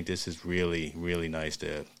I think this is really, really nice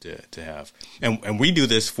to have. And we do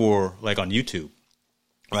this for, like, on YouTube.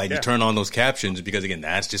 Right, yeah. You turn on those captions because, again,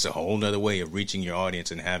 that's just a whole other way of reaching your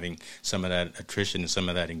audience and having some of that attrition and some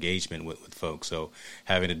of that engagement with folks. So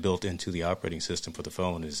having it built into the operating system for the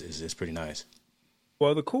phone is pretty nice.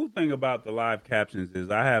 Well, the cool thing about the live captions is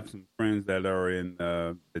I have some friends that are in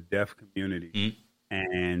the deaf community. Mm-hmm.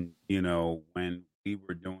 And, when we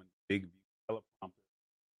were doing Big View teleprompter,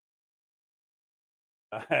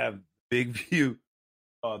 I have Big View,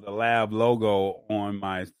 the lab logo on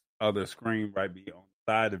my other screen right beyond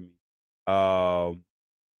side of me.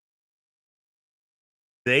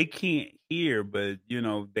 They can't hear, but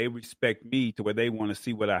they respect me to where they want to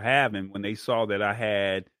see what I have. And when they saw that I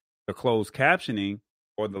had the closed captioning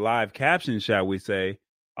or the live caption, shall we say,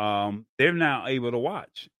 they're now able to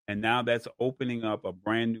watch. And now that's opening up a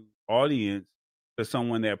brand new audience to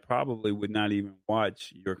someone that probably would not even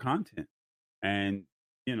watch your content. And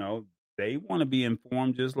they want to be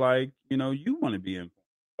informed just like you want to be informed.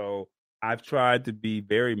 So I've tried to be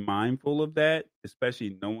very mindful of that,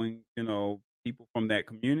 especially knowing, people from that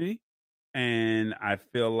community. And I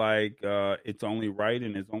feel like it's only right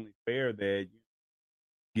and it's only fair that you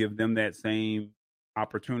give them that same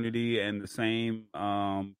opportunity and the same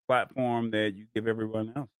platform that you give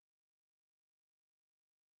everyone else.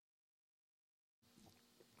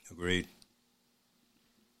 Agreed.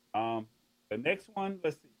 The next one,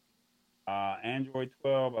 let's see. Android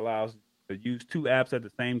 12 allows to use two apps at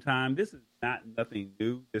the same time. This is nothing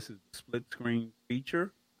new. This is the split screen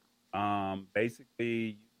feature.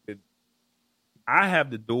 Basically, I have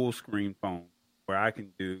the dual screen phone where I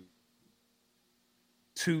can do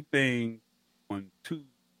two things on two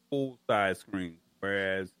full size screens.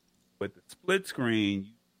 Whereas with the split screen,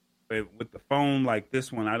 with the phone like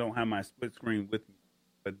this one, I don't have my split screen with me,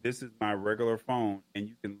 but this is my regular phone, and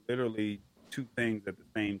you can literally do two things at the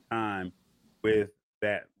same time with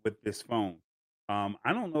this phone.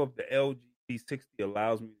 I don't know if the LG P60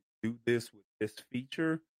 allows me to do this with this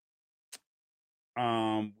feature.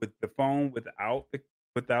 With the phone without the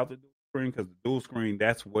dual screen, because the dual screen,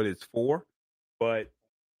 that's what it's for. But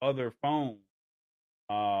other phones,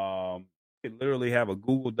 you could literally have a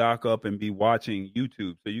Google Doc up and be watching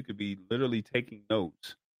YouTube. So you could be literally taking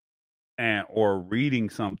notes or reading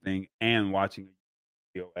something and watching a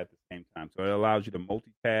video at the same time. So it allows you to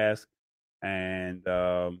multitask and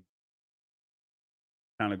kind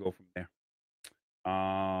of go from there.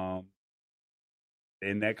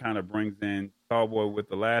 And that kind of brings in Cowboy with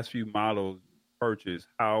the last few models purchased.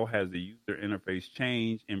 How has the user interface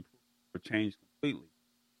changed, improved, or changed completely?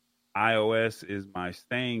 iOS is my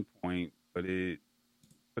staying point, but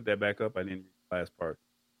put that back up. I didn't read the last part.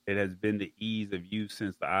 it has been the ease of use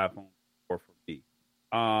since the iPhone 4 for me.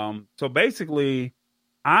 So basically,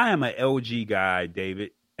 I am an LG guy,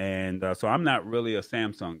 David, and so I'm not really a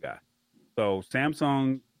Samsung guy. So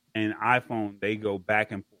Samsung and iPhone, they go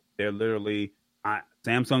back and forth. They're literally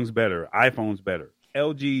Samsung's better, iPhone's better.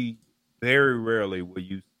 LG, very rarely will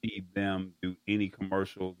you see them do any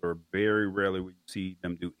commercials, or very rarely will you see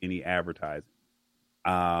them do any advertising.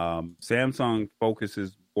 Samsung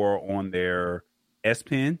focuses more on their S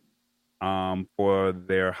Pen for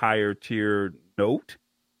their higher tier Note,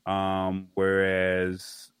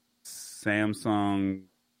 whereas Samsung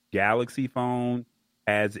Galaxy phone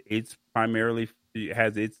has its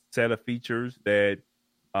set of features that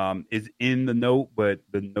is in the Note, but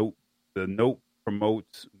the Note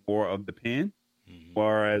promotes more of the pen. Mhm.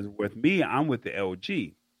 Whereas with me, I'm with the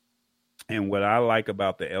LG, and what I like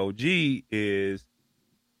about the LG is,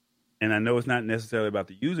 and I know it's not necessarily about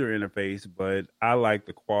the user interface, but I like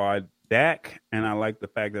the quad DAC, and I like the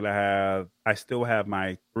fact that I still have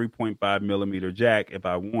my 3.5 millimeter jack if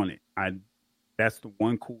I want it. That's the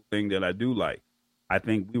one cool thing that I do like. I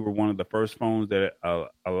think we were one of the first phones that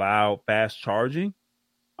allow fast charging.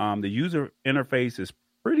 The user interface is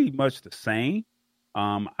pretty much the same.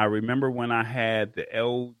 I remember when I had the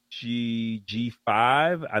LG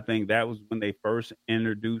G5, I think that was when they first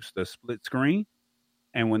introduced the split screen.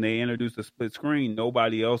 And when they introduced the split screen,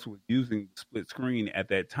 nobody else was using the split screen at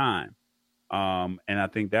that time. And I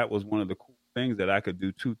think that was one of the cool things, that I could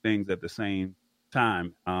do two things at the same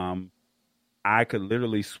time. I could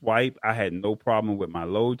literally swipe. I had no problem with my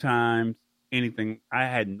load times, anything. I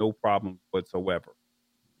had no problem whatsoever.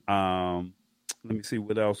 Let me see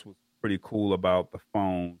what else was pretty cool about the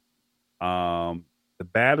phone. The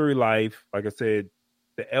battery life, like I said,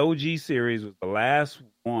 the LG series was the last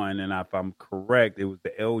one, and if I'm correct, it was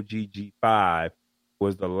the LG G5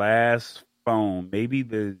 was the last phone. Maybe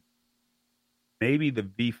the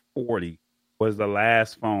V40 was the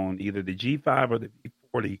last phone. Either the G5 or the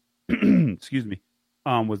V40, excuse me,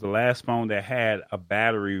 was the last phone that had a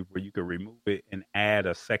battery where you could remove it and add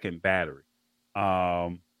a second battery.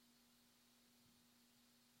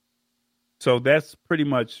 So that's pretty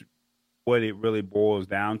much what it really boils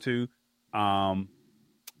down to.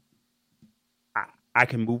 I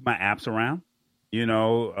can move my apps around,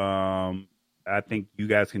 I think you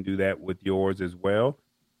guys can do that with yours as well.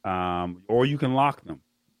 Or you can lock them.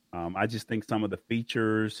 I just think some of the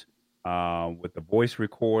features with the voice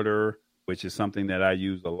recorder, which is something that I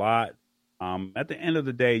use a lot. At the end of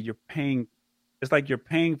the day, it's like you're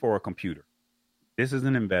paying for a computer. This is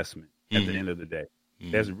an investment at the end of the day.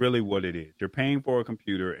 That's really what it is. You're paying for a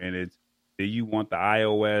computer, and do you want the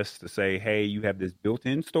iOS to say, hey, you have this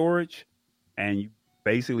built-in storage, and you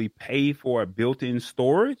basically pay for a built-in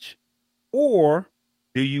storage, or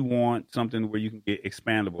do you want something where you can get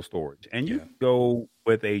expandable storage? And you can go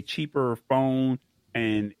with a cheaper phone,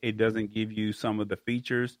 and it doesn't give you some of the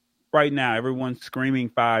features. Right now, everyone's screaming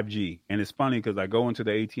 5G, and it's funny because I go into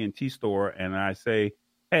the AT&T store and I say,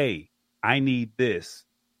 hey, I need this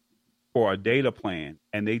for a data plan,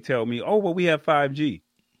 and they tell me, oh, well, we have 5G.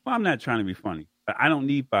 Well, I'm not trying to be funny, but I don't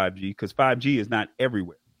need 5G because 5G is not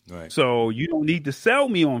everywhere. Right. So you don't need to sell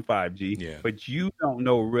me on 5G, but you don't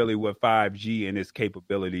know really what 5G and its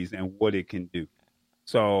capabilities and what it can do.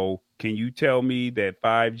 So can you tell me that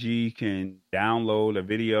 5G can download a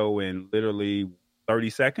video in literally 30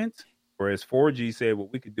 seconds? Whereas 4G said, well,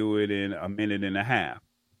 we could do it in a minute and a half.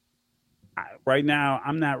 Right now,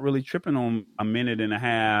 I'm not really tripping on a minute and a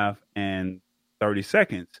half and 30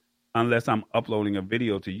 seconds unless I'm uploading a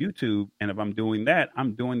video to YouTube. And if I'm doing that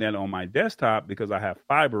on my desktop because I have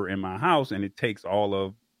fiber in my house, and it takes all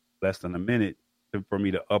of less than a minute for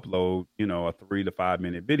me to upload, a 3 to 5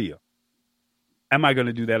 minute video. Am I going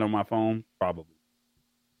to do that on my phone? Probably.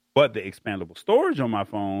 But the expandable storage on my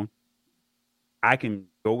phone, I can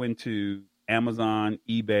go into Amazon,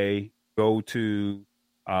 eBay, go to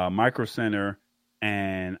Micro Center,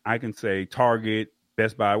 and I can say Target,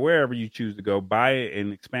 Best Buy, wherever you choose to go, buy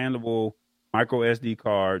an expandable micro SD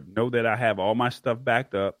card, know that I have all my stuff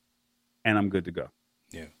backed up, and I'm good to go.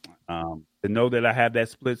 Yeah. To know that I have that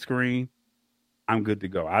split screen, I'm good to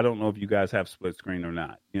go. I don't know if you guys have split screen or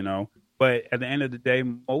not, but at the end of the day,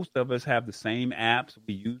 most of us have the same apps.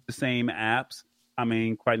 We use the same apps. I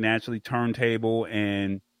mean, quite naturally, Turntable,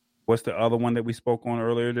 and what's the other one that we spoke on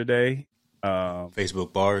earlier today?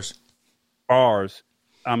 Facebook bars. Bars.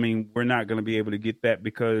 I mean, we're not going to be able to get that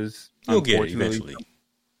because you'll get it eventually.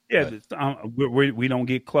 Yeah, we don't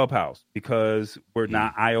get Clubhouse because we're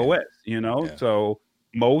not iOS. Yeah. So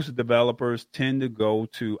most developers tend to go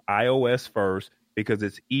to iOS first because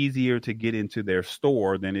it's easier to get into their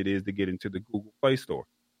store than it is to get into the Google Play Store.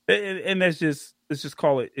 And let's just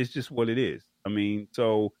call it. It's just what it is. I mean,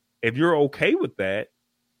 so if you're okay with that,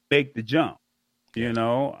 make the jump. You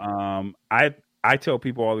know, I tell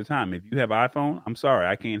people all the time, if you have iPhone, I'm sorry,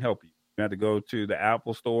 I can't help you. You have to go to the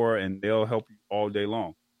Apple store and they'll help you all day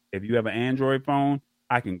long. If you have an Android phone,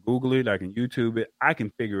 I can Google it, I can YouTube it, I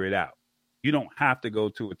can figure it out. You don't have to go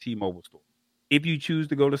to a T-Mobile store. If you choose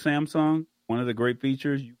to go to Samsung, one of the great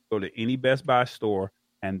features, you go to any Best Buy store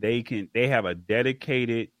and they have a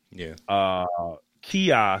dedicated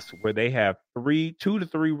kiosk where they have 2 to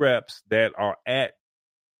 3 reps that are at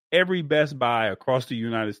every Best Buy across the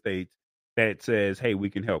United States that says, hey, we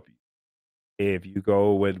can help you. If you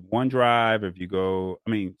go with OneDrive, if you go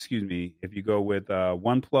with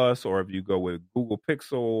OnePlus, or if you go with Google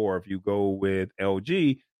Pixel, or if you go with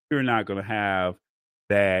LG, you're not going to have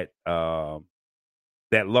that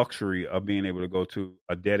that luxury of being able to go to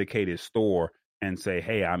a dedicated store and say,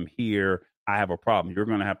 hey, I'm here, I have a problem. You're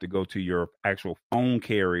going to have to go to your actual phone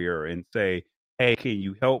carrier and say, hey, can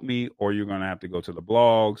you help me? Or you're going to have to go to the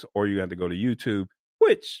blogs, or you have to go to YouTube,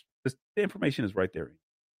 which the information is right there.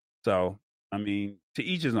 So, I mean, to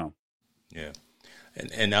each his own. Yeah.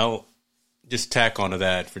 And I'll just tack onto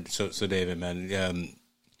that so David, man,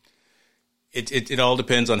 it all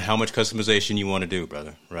depends on how much customization you want to do,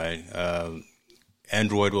 brother, right?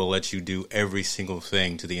 Android will let you do every single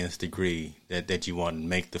thing to the nth degree that you want and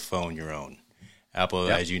make the phone your own. Apple,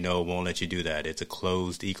 as you know, won't let you do that. It's a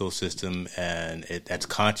closed ecosystem, and that's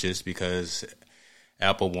conscious because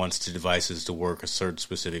Apple wants the devices to work a certain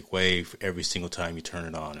specific way for every single time you turn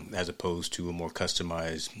it on, as opposed to a more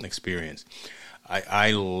customized experience.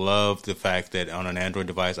 I love the fact that on an Android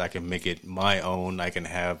device, I can make it my own. I can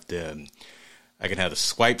have the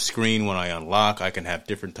swipe screen when I unlock. I can have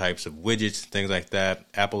different types of widgets, things like that.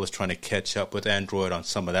 Apple is trying to catch up with Android on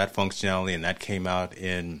some of that functionality, and that came out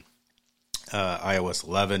in iOS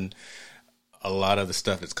 11. A lot of the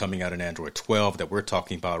stuff that's coming out in Android 12 that we're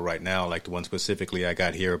talking about right now, like the one specifically I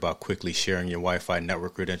got here about quickly sharing your Wi-Fi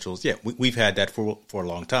network credentials. Yeah, we've had that for a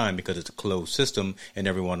long time because it's a closed system and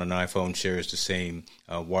everyone on iPhone shares the same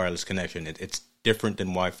wireless connection. It's different than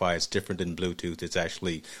Wi-Fi. It's different than Bluetooth. It's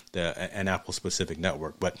actually an Apple-specific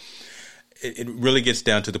network. But it really gets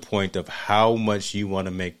down to the point of how much you want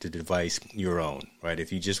to make the device your own, right?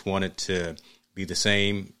 If you just want it to be the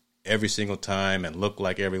same every single time and look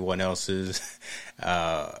like everyone else's,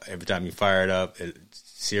 every time you fire it up,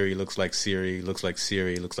 Siri looks like Siri, looks like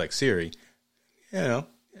Siri, looks like Siri. You know,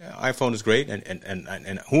 iPhone is great,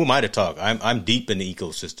 and who am I to talk? I'm deep in the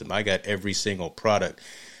ecosystem. I got every single product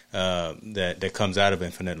that comes out of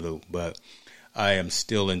Infinite Loop, but I am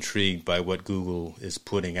still intrigued by what Google is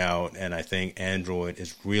putting out, and I think Android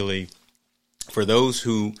is really, for those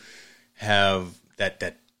who have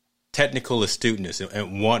that technical astuteness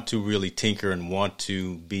and want to really tinker and want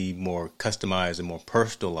to be more customized and more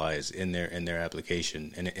personalized in their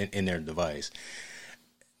application and in their device.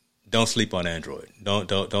 Don't sleep on Android.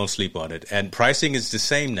 Don't sleep on it. And pricing is the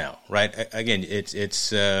same now, right? Again, it's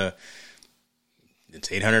 $800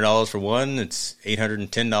 for one. It's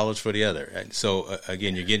 $810 for the other. And so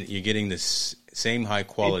again, you're getting this same high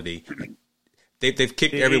quality. They've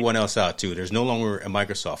kicked everyone else out too. There's no longer a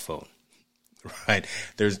Microsoft phone. Right.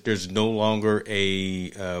 There's no longer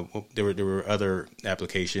there were other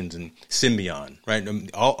applications and Symbian, right?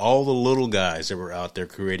 All the little guys that were out there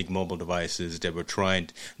creating mobile devices that were trying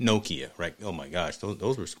Nokia, right? Oh my gosh,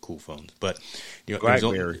 those were some cool phones. But you know,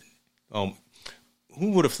 BlackBerry.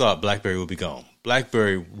 Who would have thought BlackBerry would be gone?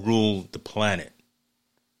 BlackBerry ruled the planet,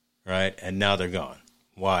 right? And now they're gone.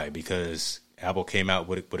 Why? Because Apple came out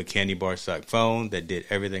with a candy bar type phone that did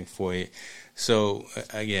everything for you. So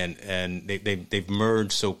again, and they've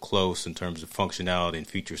merged so close in terms of functionality and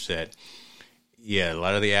feature set. Yeah, a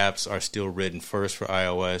lot of the apps are still written first for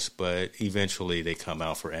iOS, but eventually they come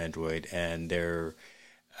out for Android, and they're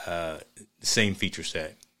the same feature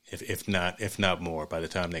set, if not more, by the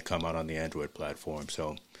time they come out on the Android platform.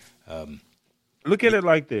 So look at it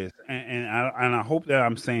like this, and I hope that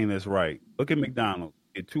I'm saying this right. Look at McDonald's.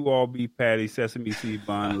 Get 2 all beef patties, sesame seed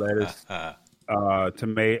bun, lettuce.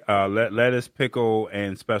 Tomato, lettuce, pickle,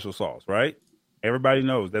 and special sauce. Right? Everybody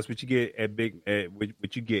knows that's what you get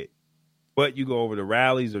what you get. But you go over to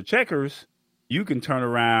Rallies or Checkers, you can turn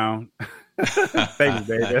around. Thank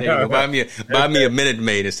you, baby. Buy me a Minute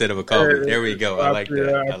Maid instead of a coffee. There we go. I like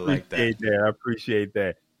that. I appreciate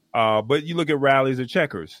that. But you look at Rallies or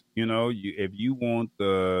Checkers. You know, if you want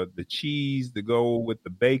the cheese to go with the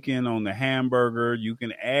bacon on the hamburger, you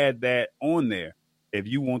can add that on there. If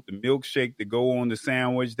you want the milkshake to go on the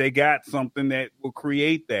sandwich, they got something that will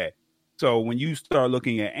create that. So when you start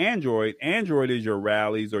looking at Android is your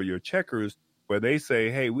Rallies or your Checkers where they say,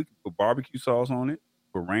 hey, we can put barbecue sauce on it,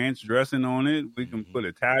 put ranch dressing on it. We can put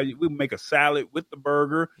Italian. We can make a salad with the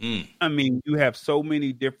burger. I mean, you have so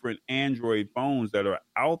many different Android phones that are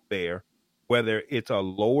out there, whether it's a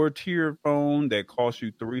lower tier phone that costs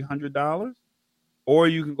you $300, or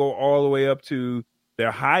you can go all the way up to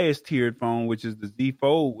their highest tiered phone, which is the Z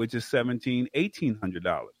Fold, which is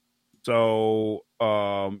 $1,800. So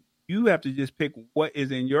you have to just pick what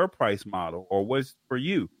is in your price model or what's for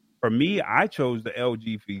you. For me, I chose the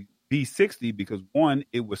LG V60 because, one,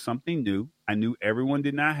 it was something new. I knew everyone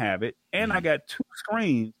did not have it. And I got two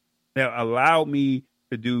screens that allowed me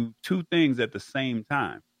to do two things at the same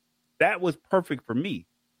time. That was perfect for me.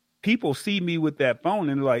 People see me with that phone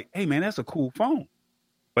and they're like, hey, man, that's a cool phone.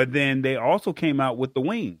 But then they also came out with the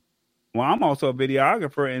Wing. Well, I'm also a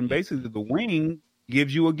videographer, and basically the Wing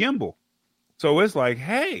gives you a gimbal. So it's like,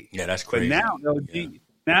 hey. Yeah, that's crazy. But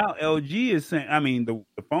now LG is saying, I mean, the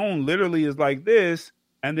phone literally is like this,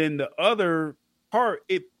 and then the other part,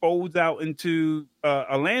 it folds out into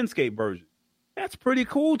a landscape version. That's pretty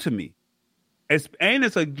cool to me. It's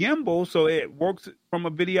a gimbal, so it works from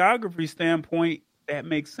a videography standpoint. That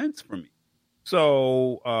makes sense for me.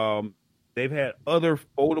 So they've had other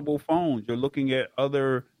foldable phones. You're looking at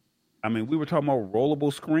other, I mean, we were talking about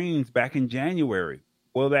rollable screens back in January.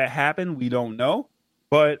 Will that happen? We don't know.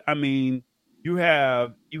 But I mean, you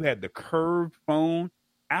had the curved phone.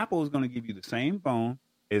 Apple is going to give you the same phone.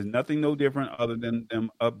 There's nothing no different other than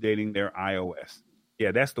them updating their iOS.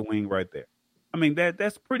 Yeah, that's the Wing right there. I mean,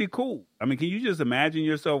 that's pretty cool. I mean, can you just imagine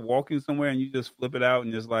yourself walking somewhere and you just flip it out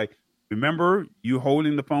and just like, remember you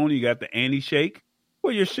holding the phone, you got the anti-shake?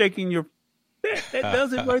 Well, you're shaking your, that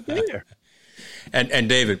does it right there. And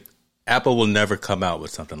David, Apple will never come out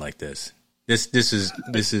with something like this. This is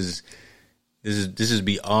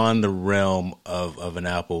beyond the realm of an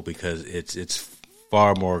Apple because it's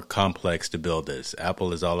far more complex to build this.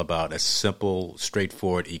 Apple is all about a simple,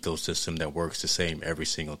 straightforward ecosystem that works the same every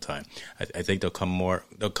single time. I think they'll come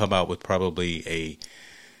out with probably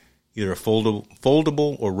either a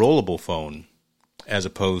foldable or rollable phone as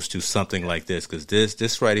opposed to something like this, because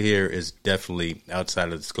this right here is definitely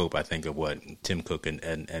outside of the scope, I think, of what Tim Cook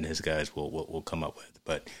and his guys will come up with.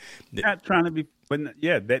 But not trying to be, but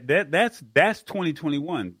yeah, that's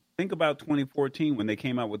 2021. Think about 2014 when they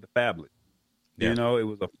came out with the phablet. Yeah. You know, it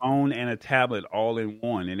was a phone and a tablet all in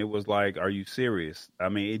one, and it was like, are you serious? I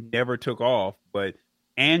mean, it never took off, but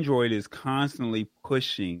Android is constantly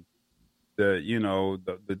pushing the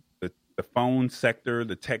phone sector,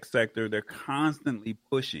 the tech sector. They're constantly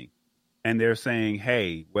pushing, and they're saying,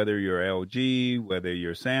 hey, whether you're LG, whether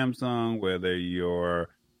you're Samsung, whether you're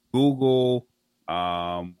Google,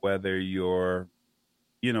 whether you're,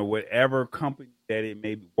 whatever company that it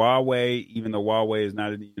may be, Huawei, even though Huawei is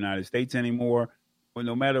not in the United States anymore, but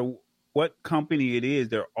no matter what company it is,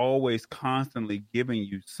 they're always constantly giving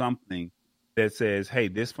you something that says, hey,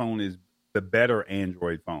 this phone is the better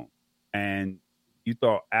Android phone. And you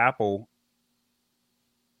thought Apple,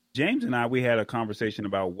 James and I, we had a conversation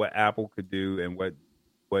about what Apple could do and what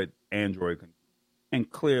Android could do.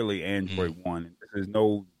 And clearly Android won.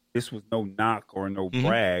 This was no knock or no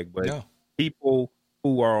brag, but people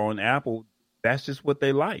who are on Apple, that's just what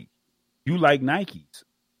they like. You like Nikes.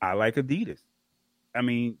 I like Adidas. I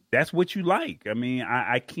mean, that's what you like. I mean,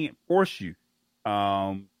 I can't force you.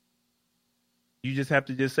 You just have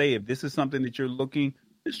to just say, if this is something that you're looking,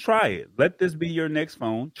 just try it. Let this be your next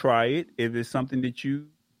phone. Try it. If it's something that you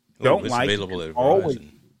don't like,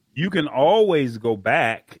 you can always go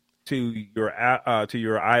back to your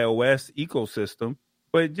iOS ecosystem,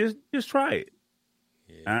 but just try it.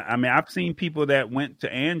 Yeah. I mean, I've seen people that went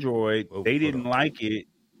to Android. They didn't like it.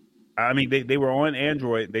 I mean, they were on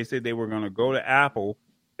Android. They said they were going to go to Apple.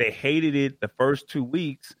 They hated it the first 2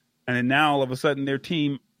 weeks, and then now all of a sudden they're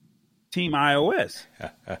team iOS.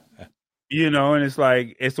 And it's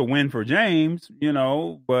like, it's a win for James,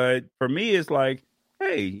 but for me, it's like,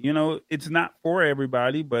 hey, it's not for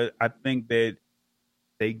everybody, but I think that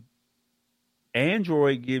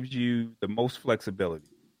Android gives you the most flexibility.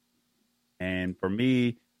 And for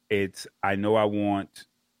me, for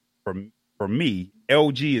me,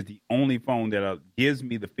 LG is the only phone that gives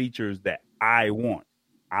me the features that I want.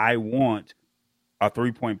 I want a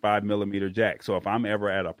 3.5 millimeter jack. So if I'm ever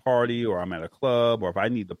at a party or I'm at a club, or if I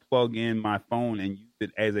need to plug in my phone and use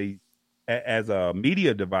it as a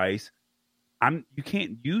media device, you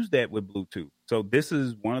can't use that with Bluetooth. So this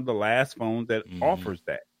is one of the last phones that offers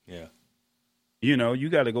that. Yeah. You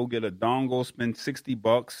got to go get a dongle, spend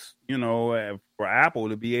 $60, for Apple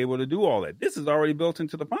to be able to do all that. This is already built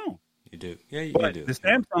into the phone. You do. Yeah, you but do. The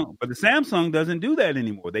Samsung doesn't do that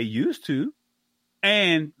anymore. They used to.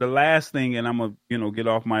 And the last thing, and I'm gonna get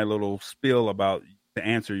off my little spiel about to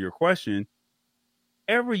answer your question.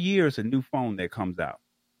 Every year is a new phone that comes out,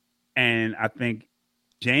 and I think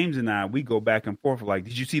James and we go back and forth like,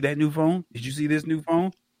 did you see that new phone? Did you see this new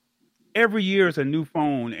phone? Every year is a new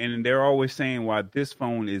phone, and they're always saying why this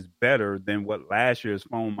phone is better than what last year's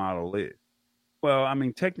phone model is. Well, I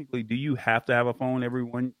mean, technically, do you have to have a phone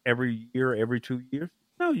every year, every 2 years?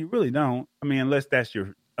 No, you really don't. I mean, unless that's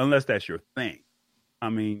your thing. I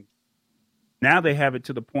mean, now they have it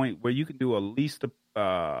to the point where you can do a lease to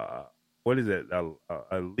what is it?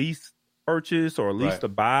 A lease purchase or a lease to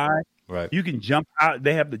buy. Right. You can jump out.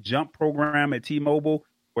 They have the jump program at T-Mobile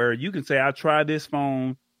where you can say, I'll try this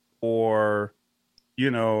phone for,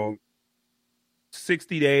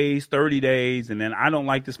 60 days, 30 days, and then I don't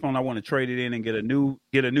like this phone. I want to trade it in and get a new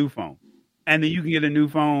phone. And then you can get a new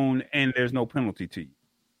phone and there's no penalty to you.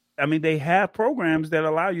 I mean, they have programs that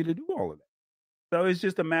allow you to do all of that. So it's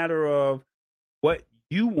just a matter of what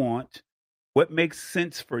you want, what makes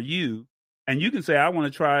sense for you. And you can say, I'm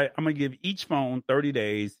going to give each phone 30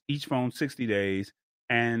 days, each phone 60 days,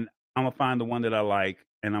 and I'm going to find the one that I like,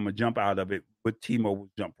 and I'm going to jump out of it with T-Mobile's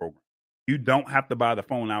jump program. You don't have to buy the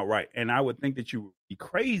phone outright. And I would think that you would be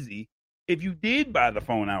crazy if you did buy the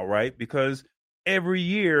phone outright, because every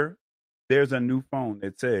year there's a new phone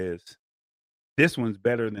that says, this one's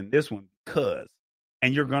better than this one because,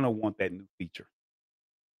 and you're going to want that new feature.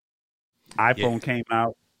 iPhone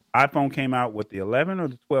came out with the 11 or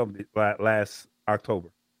the 12 last October.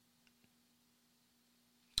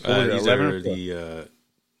 These are the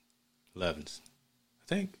 11s, I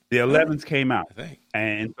think. The 11s came out. I think.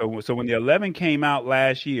 And so when the 11 came out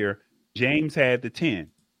last year, James had the 10.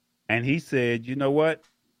 And he said, you know what?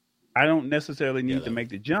 I don't necessarily need to make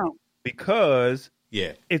the jump because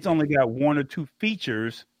it's only got one or two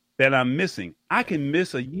features that I'm missing. I can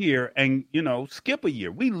miss a year and, skip a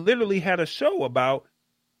year. We literally had a show about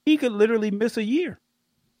he could literally miss a year.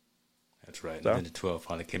 That's right. So. And then the 12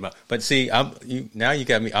 finally came out. But see, now you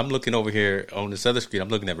got me. I'm looking over here on this other screen. I'm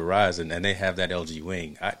looking at Verizon, and they have that LG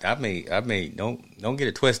Wing. I may don't get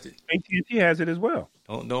it twisted. AT&T has it as well.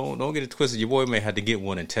 Don't get it twisted. Your boy may have to get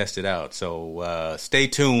one and test it out. So stay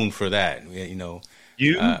tuned for that.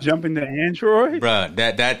 You jump into Android, bruh.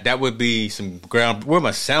 That would be some ground. Where are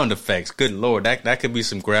my sound effects? Good Lord, that could be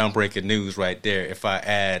some groundbreaking news right there. If I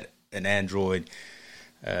add an Android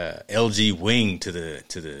LG Wing to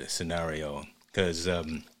the scenario, because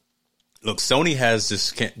look, Sony has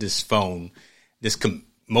this phone,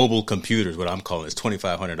 mobile computer is what I'm calling. It's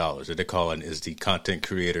 $2,500. What they're calling is the content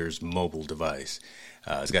creator's mobile device.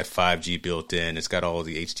 It's got 5G built in. It's got all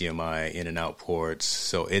the HDMI in and out ports.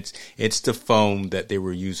 So it's the phone that they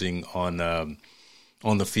were using on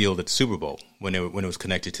the field at the Super Bowl when it was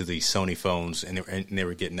connected to the Sony phones, and they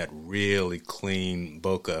were getting that really clean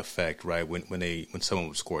bokeh effect, right? When someone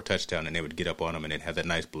would score a touchdown and they would get up on them and they'd have that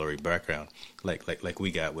nice blurry background, like we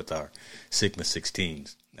got with our Sigma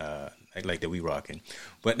 16s, like that we rocking.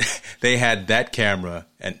 But they had that camera,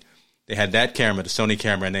 the Sony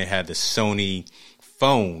camera, and they had the Sony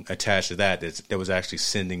phone attached to that was actually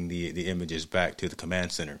sending the images back to the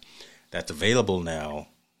command center. That's available now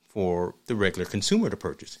for the regular consumer to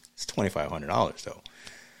purchase. It's $2,500 though.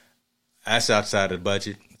 That's outside of the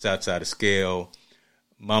budget. It's outside of scale.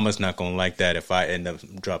 Mama's not going to like that if I end up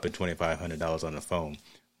dropping $2,500 on the phone.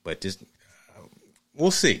 But just we'll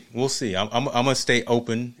see. I'm going to stay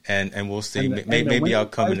open and we'll see. Maybe I'll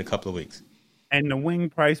come in a couple of weeks. And the Wing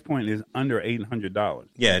price point is under $800.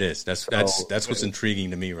 Yeah, it is. That's what's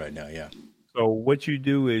intriguing to me right now. Yeah. So what you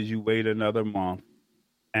do is you wait another month,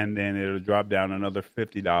 and then it'll drop down another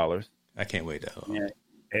 $50. I can't wait that long.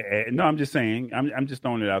 No, I'm just saying. I'm just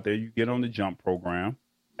throwing it out there. You get on the Jump program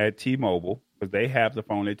at T-Mobile because they have the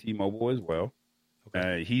phone at T-Mobile as well.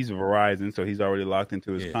 Okay. He's Verizon, so he's already locked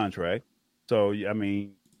into his contract. So I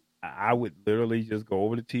mean, I would literally just go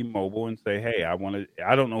over to T-Mobile and say, hey, I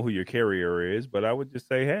don't know who your carrier is, but I would just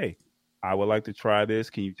say, hey, I would like to try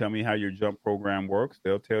this. Can you tell me how your Jump program works?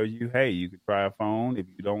 They'll tell you, hey, you could try a phone. If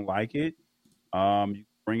you don't like it, you can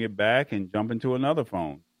bring it back and jump into another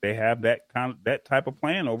phone. They have that type of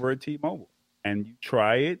plan over at T-Mobile. And you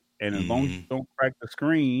try it, and as long as you don't crack the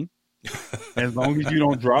screen, as long as you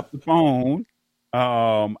don't drop the phone,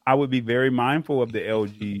 I would be very mindful of the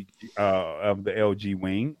LG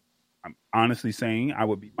Wing. I'm honestly saying I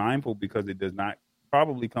would be mindful because it does not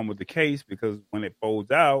probably come with the case, because when it folds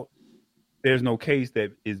out, there's no case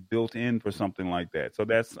that is built in for something like that. So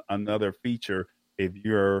that's another feature. If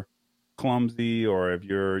you're clumsy or if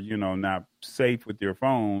you're, not safe with your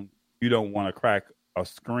phone, you don't want to crack a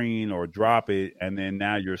screen or drop it, and then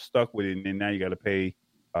now you're stuck with it, and then now you got to pay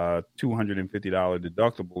 $250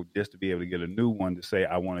 deductible just to be able to get a new one to say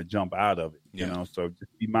I want to jump out of it. Yeah. You know, so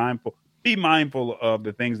just be mindful. Be mindful of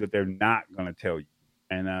the things that they're not going to tell you.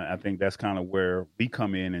 And I think that's kind of where we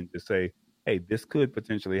come in and just say, hey, this could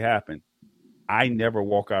potentially happen. I never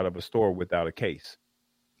walk out of a store without a case.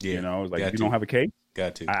 Yeah. You know, like, Got you to. don't have a case?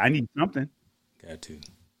 Got to. I need something. Got to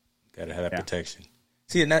have that protection.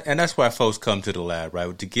 See, and that's why folks come to the lab,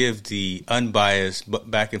 right? To give the unbiased,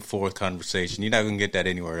 back and forth conversation. You're not going to get that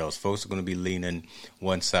anywhere else. Folks are going to be leaning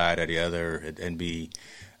one side or the other and be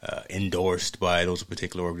endorsed by those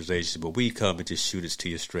particular organizations. But we come and just shoot it to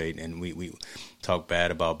you straight, and we talk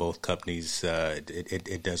bad about both companies.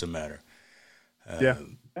 It doesn't matter.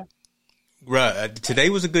 Right. Today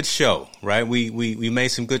was a good show, right? We made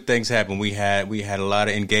some good things happen. We had a lot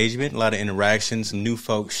of engagement, a lot of interaction. Some new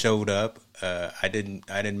folks showed up. I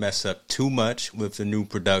didn't mess up too much with the new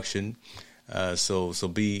production. So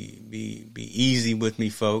be easy with me,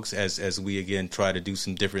 folks, as we again try to do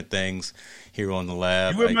some different things here on the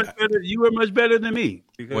lab. You were much better than me.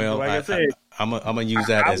 Because, well, like I said, I'm gonna use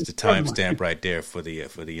that as the timestamp right there for the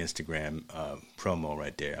Instagram promo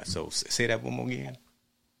right there. So say that one more again.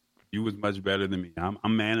 You was much better than me.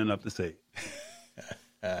 I'm man enough to say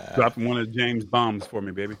it. Drop one of James' bombs for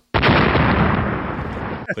me, baby.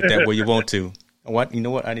 Put that where you want to. What? You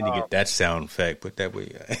know what? I need to get that sound effect. Put that where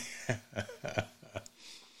you...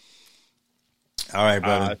 All right,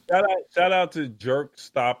 brother. Shout out to Jerk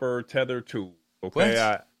Stopper Tether Tool.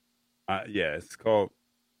 Okay, it's called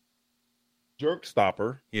Jerk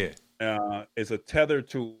Stopper. Yeah, it's a tether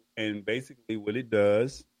tool, and basically what it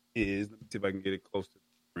does is, let me see if I can get it close to the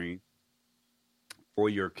screen, for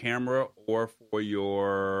your camera or for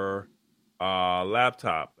your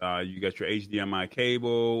laptop. You got your HDMI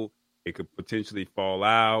cable. It could potentially fall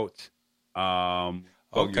out. Plug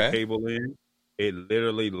your cable in. It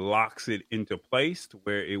literally locks it into place to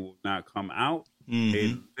where it will not come out.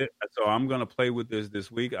 Mm-hmm. So I'm going to play with this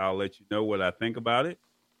week. I'll let you know what I think about it.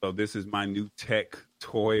 So this is my new tech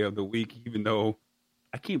toy of the week, even though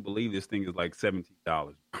I can't believe this thing is like $17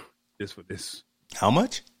 just for this. How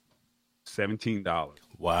much? $17.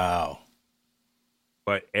 Wow.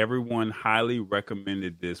 But everyone highly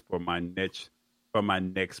recommended this for my next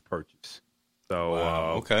purchase.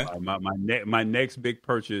 So my next big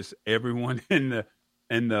purchase, everyone in the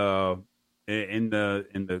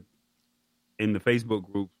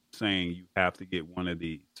Facebook group saying you have to get one of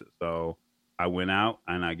these. So I went out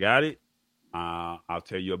and I got it. I'll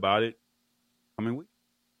tell you about it coming week.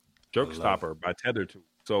 Jerk Stopper by Tether Tool.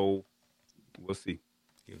 So we'll see.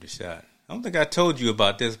 Give it a shot. I don't think I told you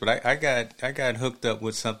about this, but I got hooked up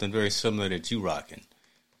with something very similar that you rocking.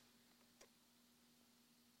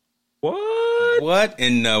 What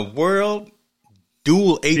in the world?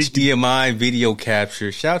 Dual HDMI video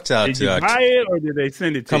capture. Shouts out to. Did you buy it or did they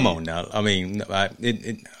send it to you? Come on now. I mean, I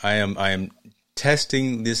am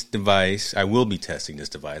testing this device. I will be testing this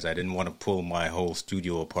device. I didn't want to pull my whole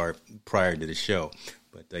studio apart prior to the show,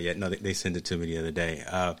 but they sent it to me the other day.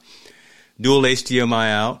 Dual HDMI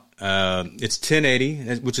out. It's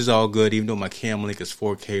 1080, which is all good, even though my cam link is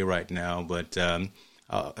 4K right now. But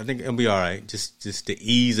I think it'll be all right. Just the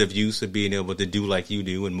ease of use of being able to do like you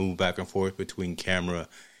do and move back and forth between camera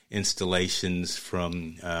installations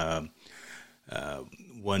from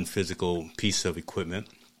one physical piece of equipment.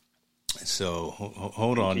 So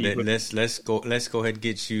hold on. Let's go ahead and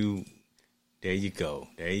get you. There you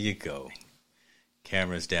go.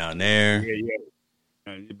 Camera's down there. Yeah.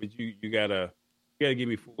 But you gotta give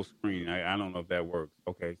me full screen. I don't know if that works.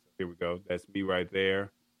 Okay, so here we go. That's me right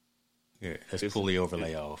there. Yeah, let's pull the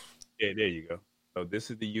overlay off. Yeah, there you go. So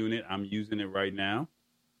this is the unit. I'm using it right now.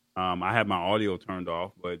 I have my audio turned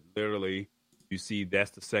off, but literally, you see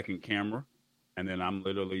that's the second camera, and then I'm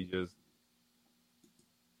literally just.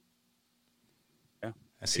 Yeah,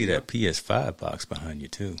 I see that PS5 box behind you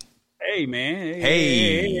too. Hey man!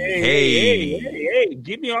 Hey!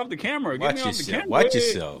 Get me off the camera! Watch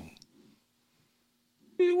yourself!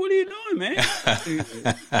 What are you doing, man?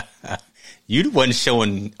 You wasn't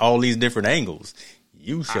showing all these different angles.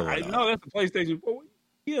 You showing. I know that's the PlayStation 4.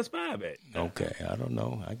 PS5 at. Okay, I don't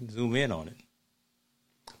know. I can zoom in on it.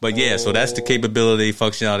 But yeah, so that's the capability,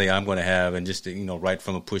 functionality I'm going to have, and just right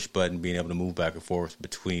from a push button, being able to move back and forth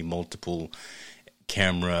between multiple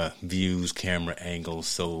camera views, camera angles.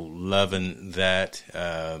 So loving that.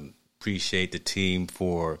 Appreciate the team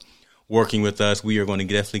for working with us. We are going to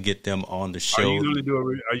definitely get them on the show. Are you going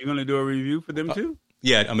to do a review for them too?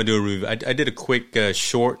 Yeah, I'm going to do a review. I did a quick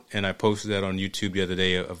short, and I posted that on YouTube the other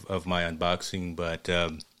day of my unboxing. But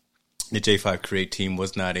the J5 Create team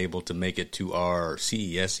was not able to make it to our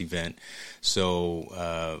CES event. So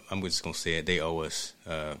I'm just going to say it. They owe us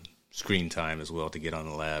screen time as well to get on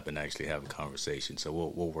the lab and actually have a conversation. So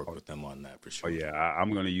we'll work with them on that for sure. Oh, yeah.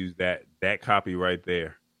 I'm going to use that copy right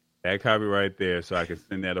there. That copy right there so I can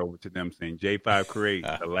send that over to them saying, J5 Create,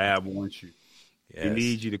 the lab wants you. Yes. We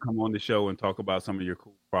need you to come on the show and talk about some of your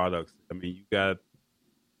cool products. I mean, you got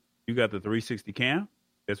the 360 cam.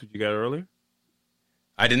 That's what you got earlier.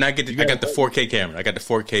 I did not get. I got the 4K camera. I got the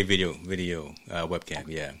 4K video webcam.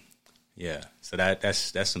 Yeah. So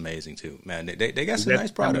that's amazing too, man. They got some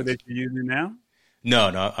nice products that you're using now.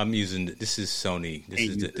 No, I'm using. This is Sony. This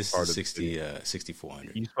is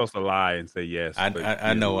 6400. You're supposed to lie and say yes.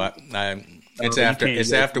 I know. It's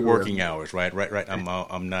after working hours, right.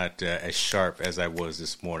 I'm not as sharp as I was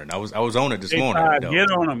this morning. I was on it this morning.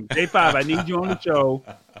 Get on him. J5, I need you on the show.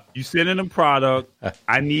 You sending him product.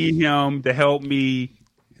 I need him to help me.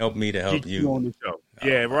 Help me to help you on the show.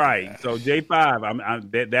 Yeah, right. So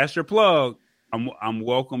J5, that's your plug. I'm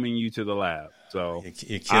welcoming you to the lab. So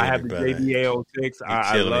I have the JBA06.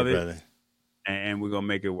 I love it, brother. And we're gonna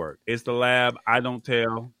make it work. It's the lab. I don't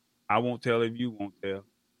tell. I won't tell if you won't tell.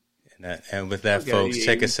 And with that, folks,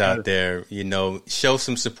 check us out there. Show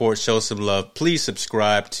some support, show some love. Please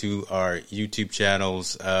subscribe to our YouTube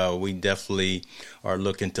channels. We definitely are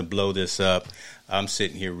looking to blow this up. I'm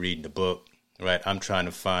sitting here reading the book. Right, I'm trying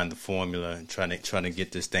to find the formula and trying to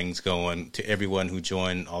get this things going. To everyone who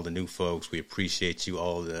joined, all the new folks, we appreciate you.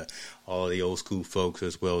 All the old school folks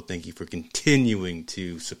as well. Thank you for continuing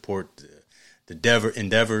to support the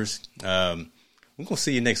endeavors. We're gonna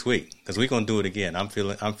see you next week because we're gonna do it again. I'm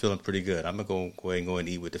feeling pretty good. I'm gonna go ahead and go and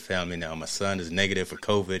eat with the family now. My son is negative for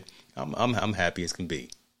COVID. I'm happy as can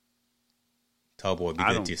be. Tall boy, be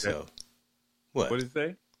good to yourself. What? What did it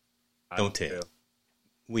say? Don't tell.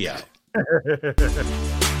 We out.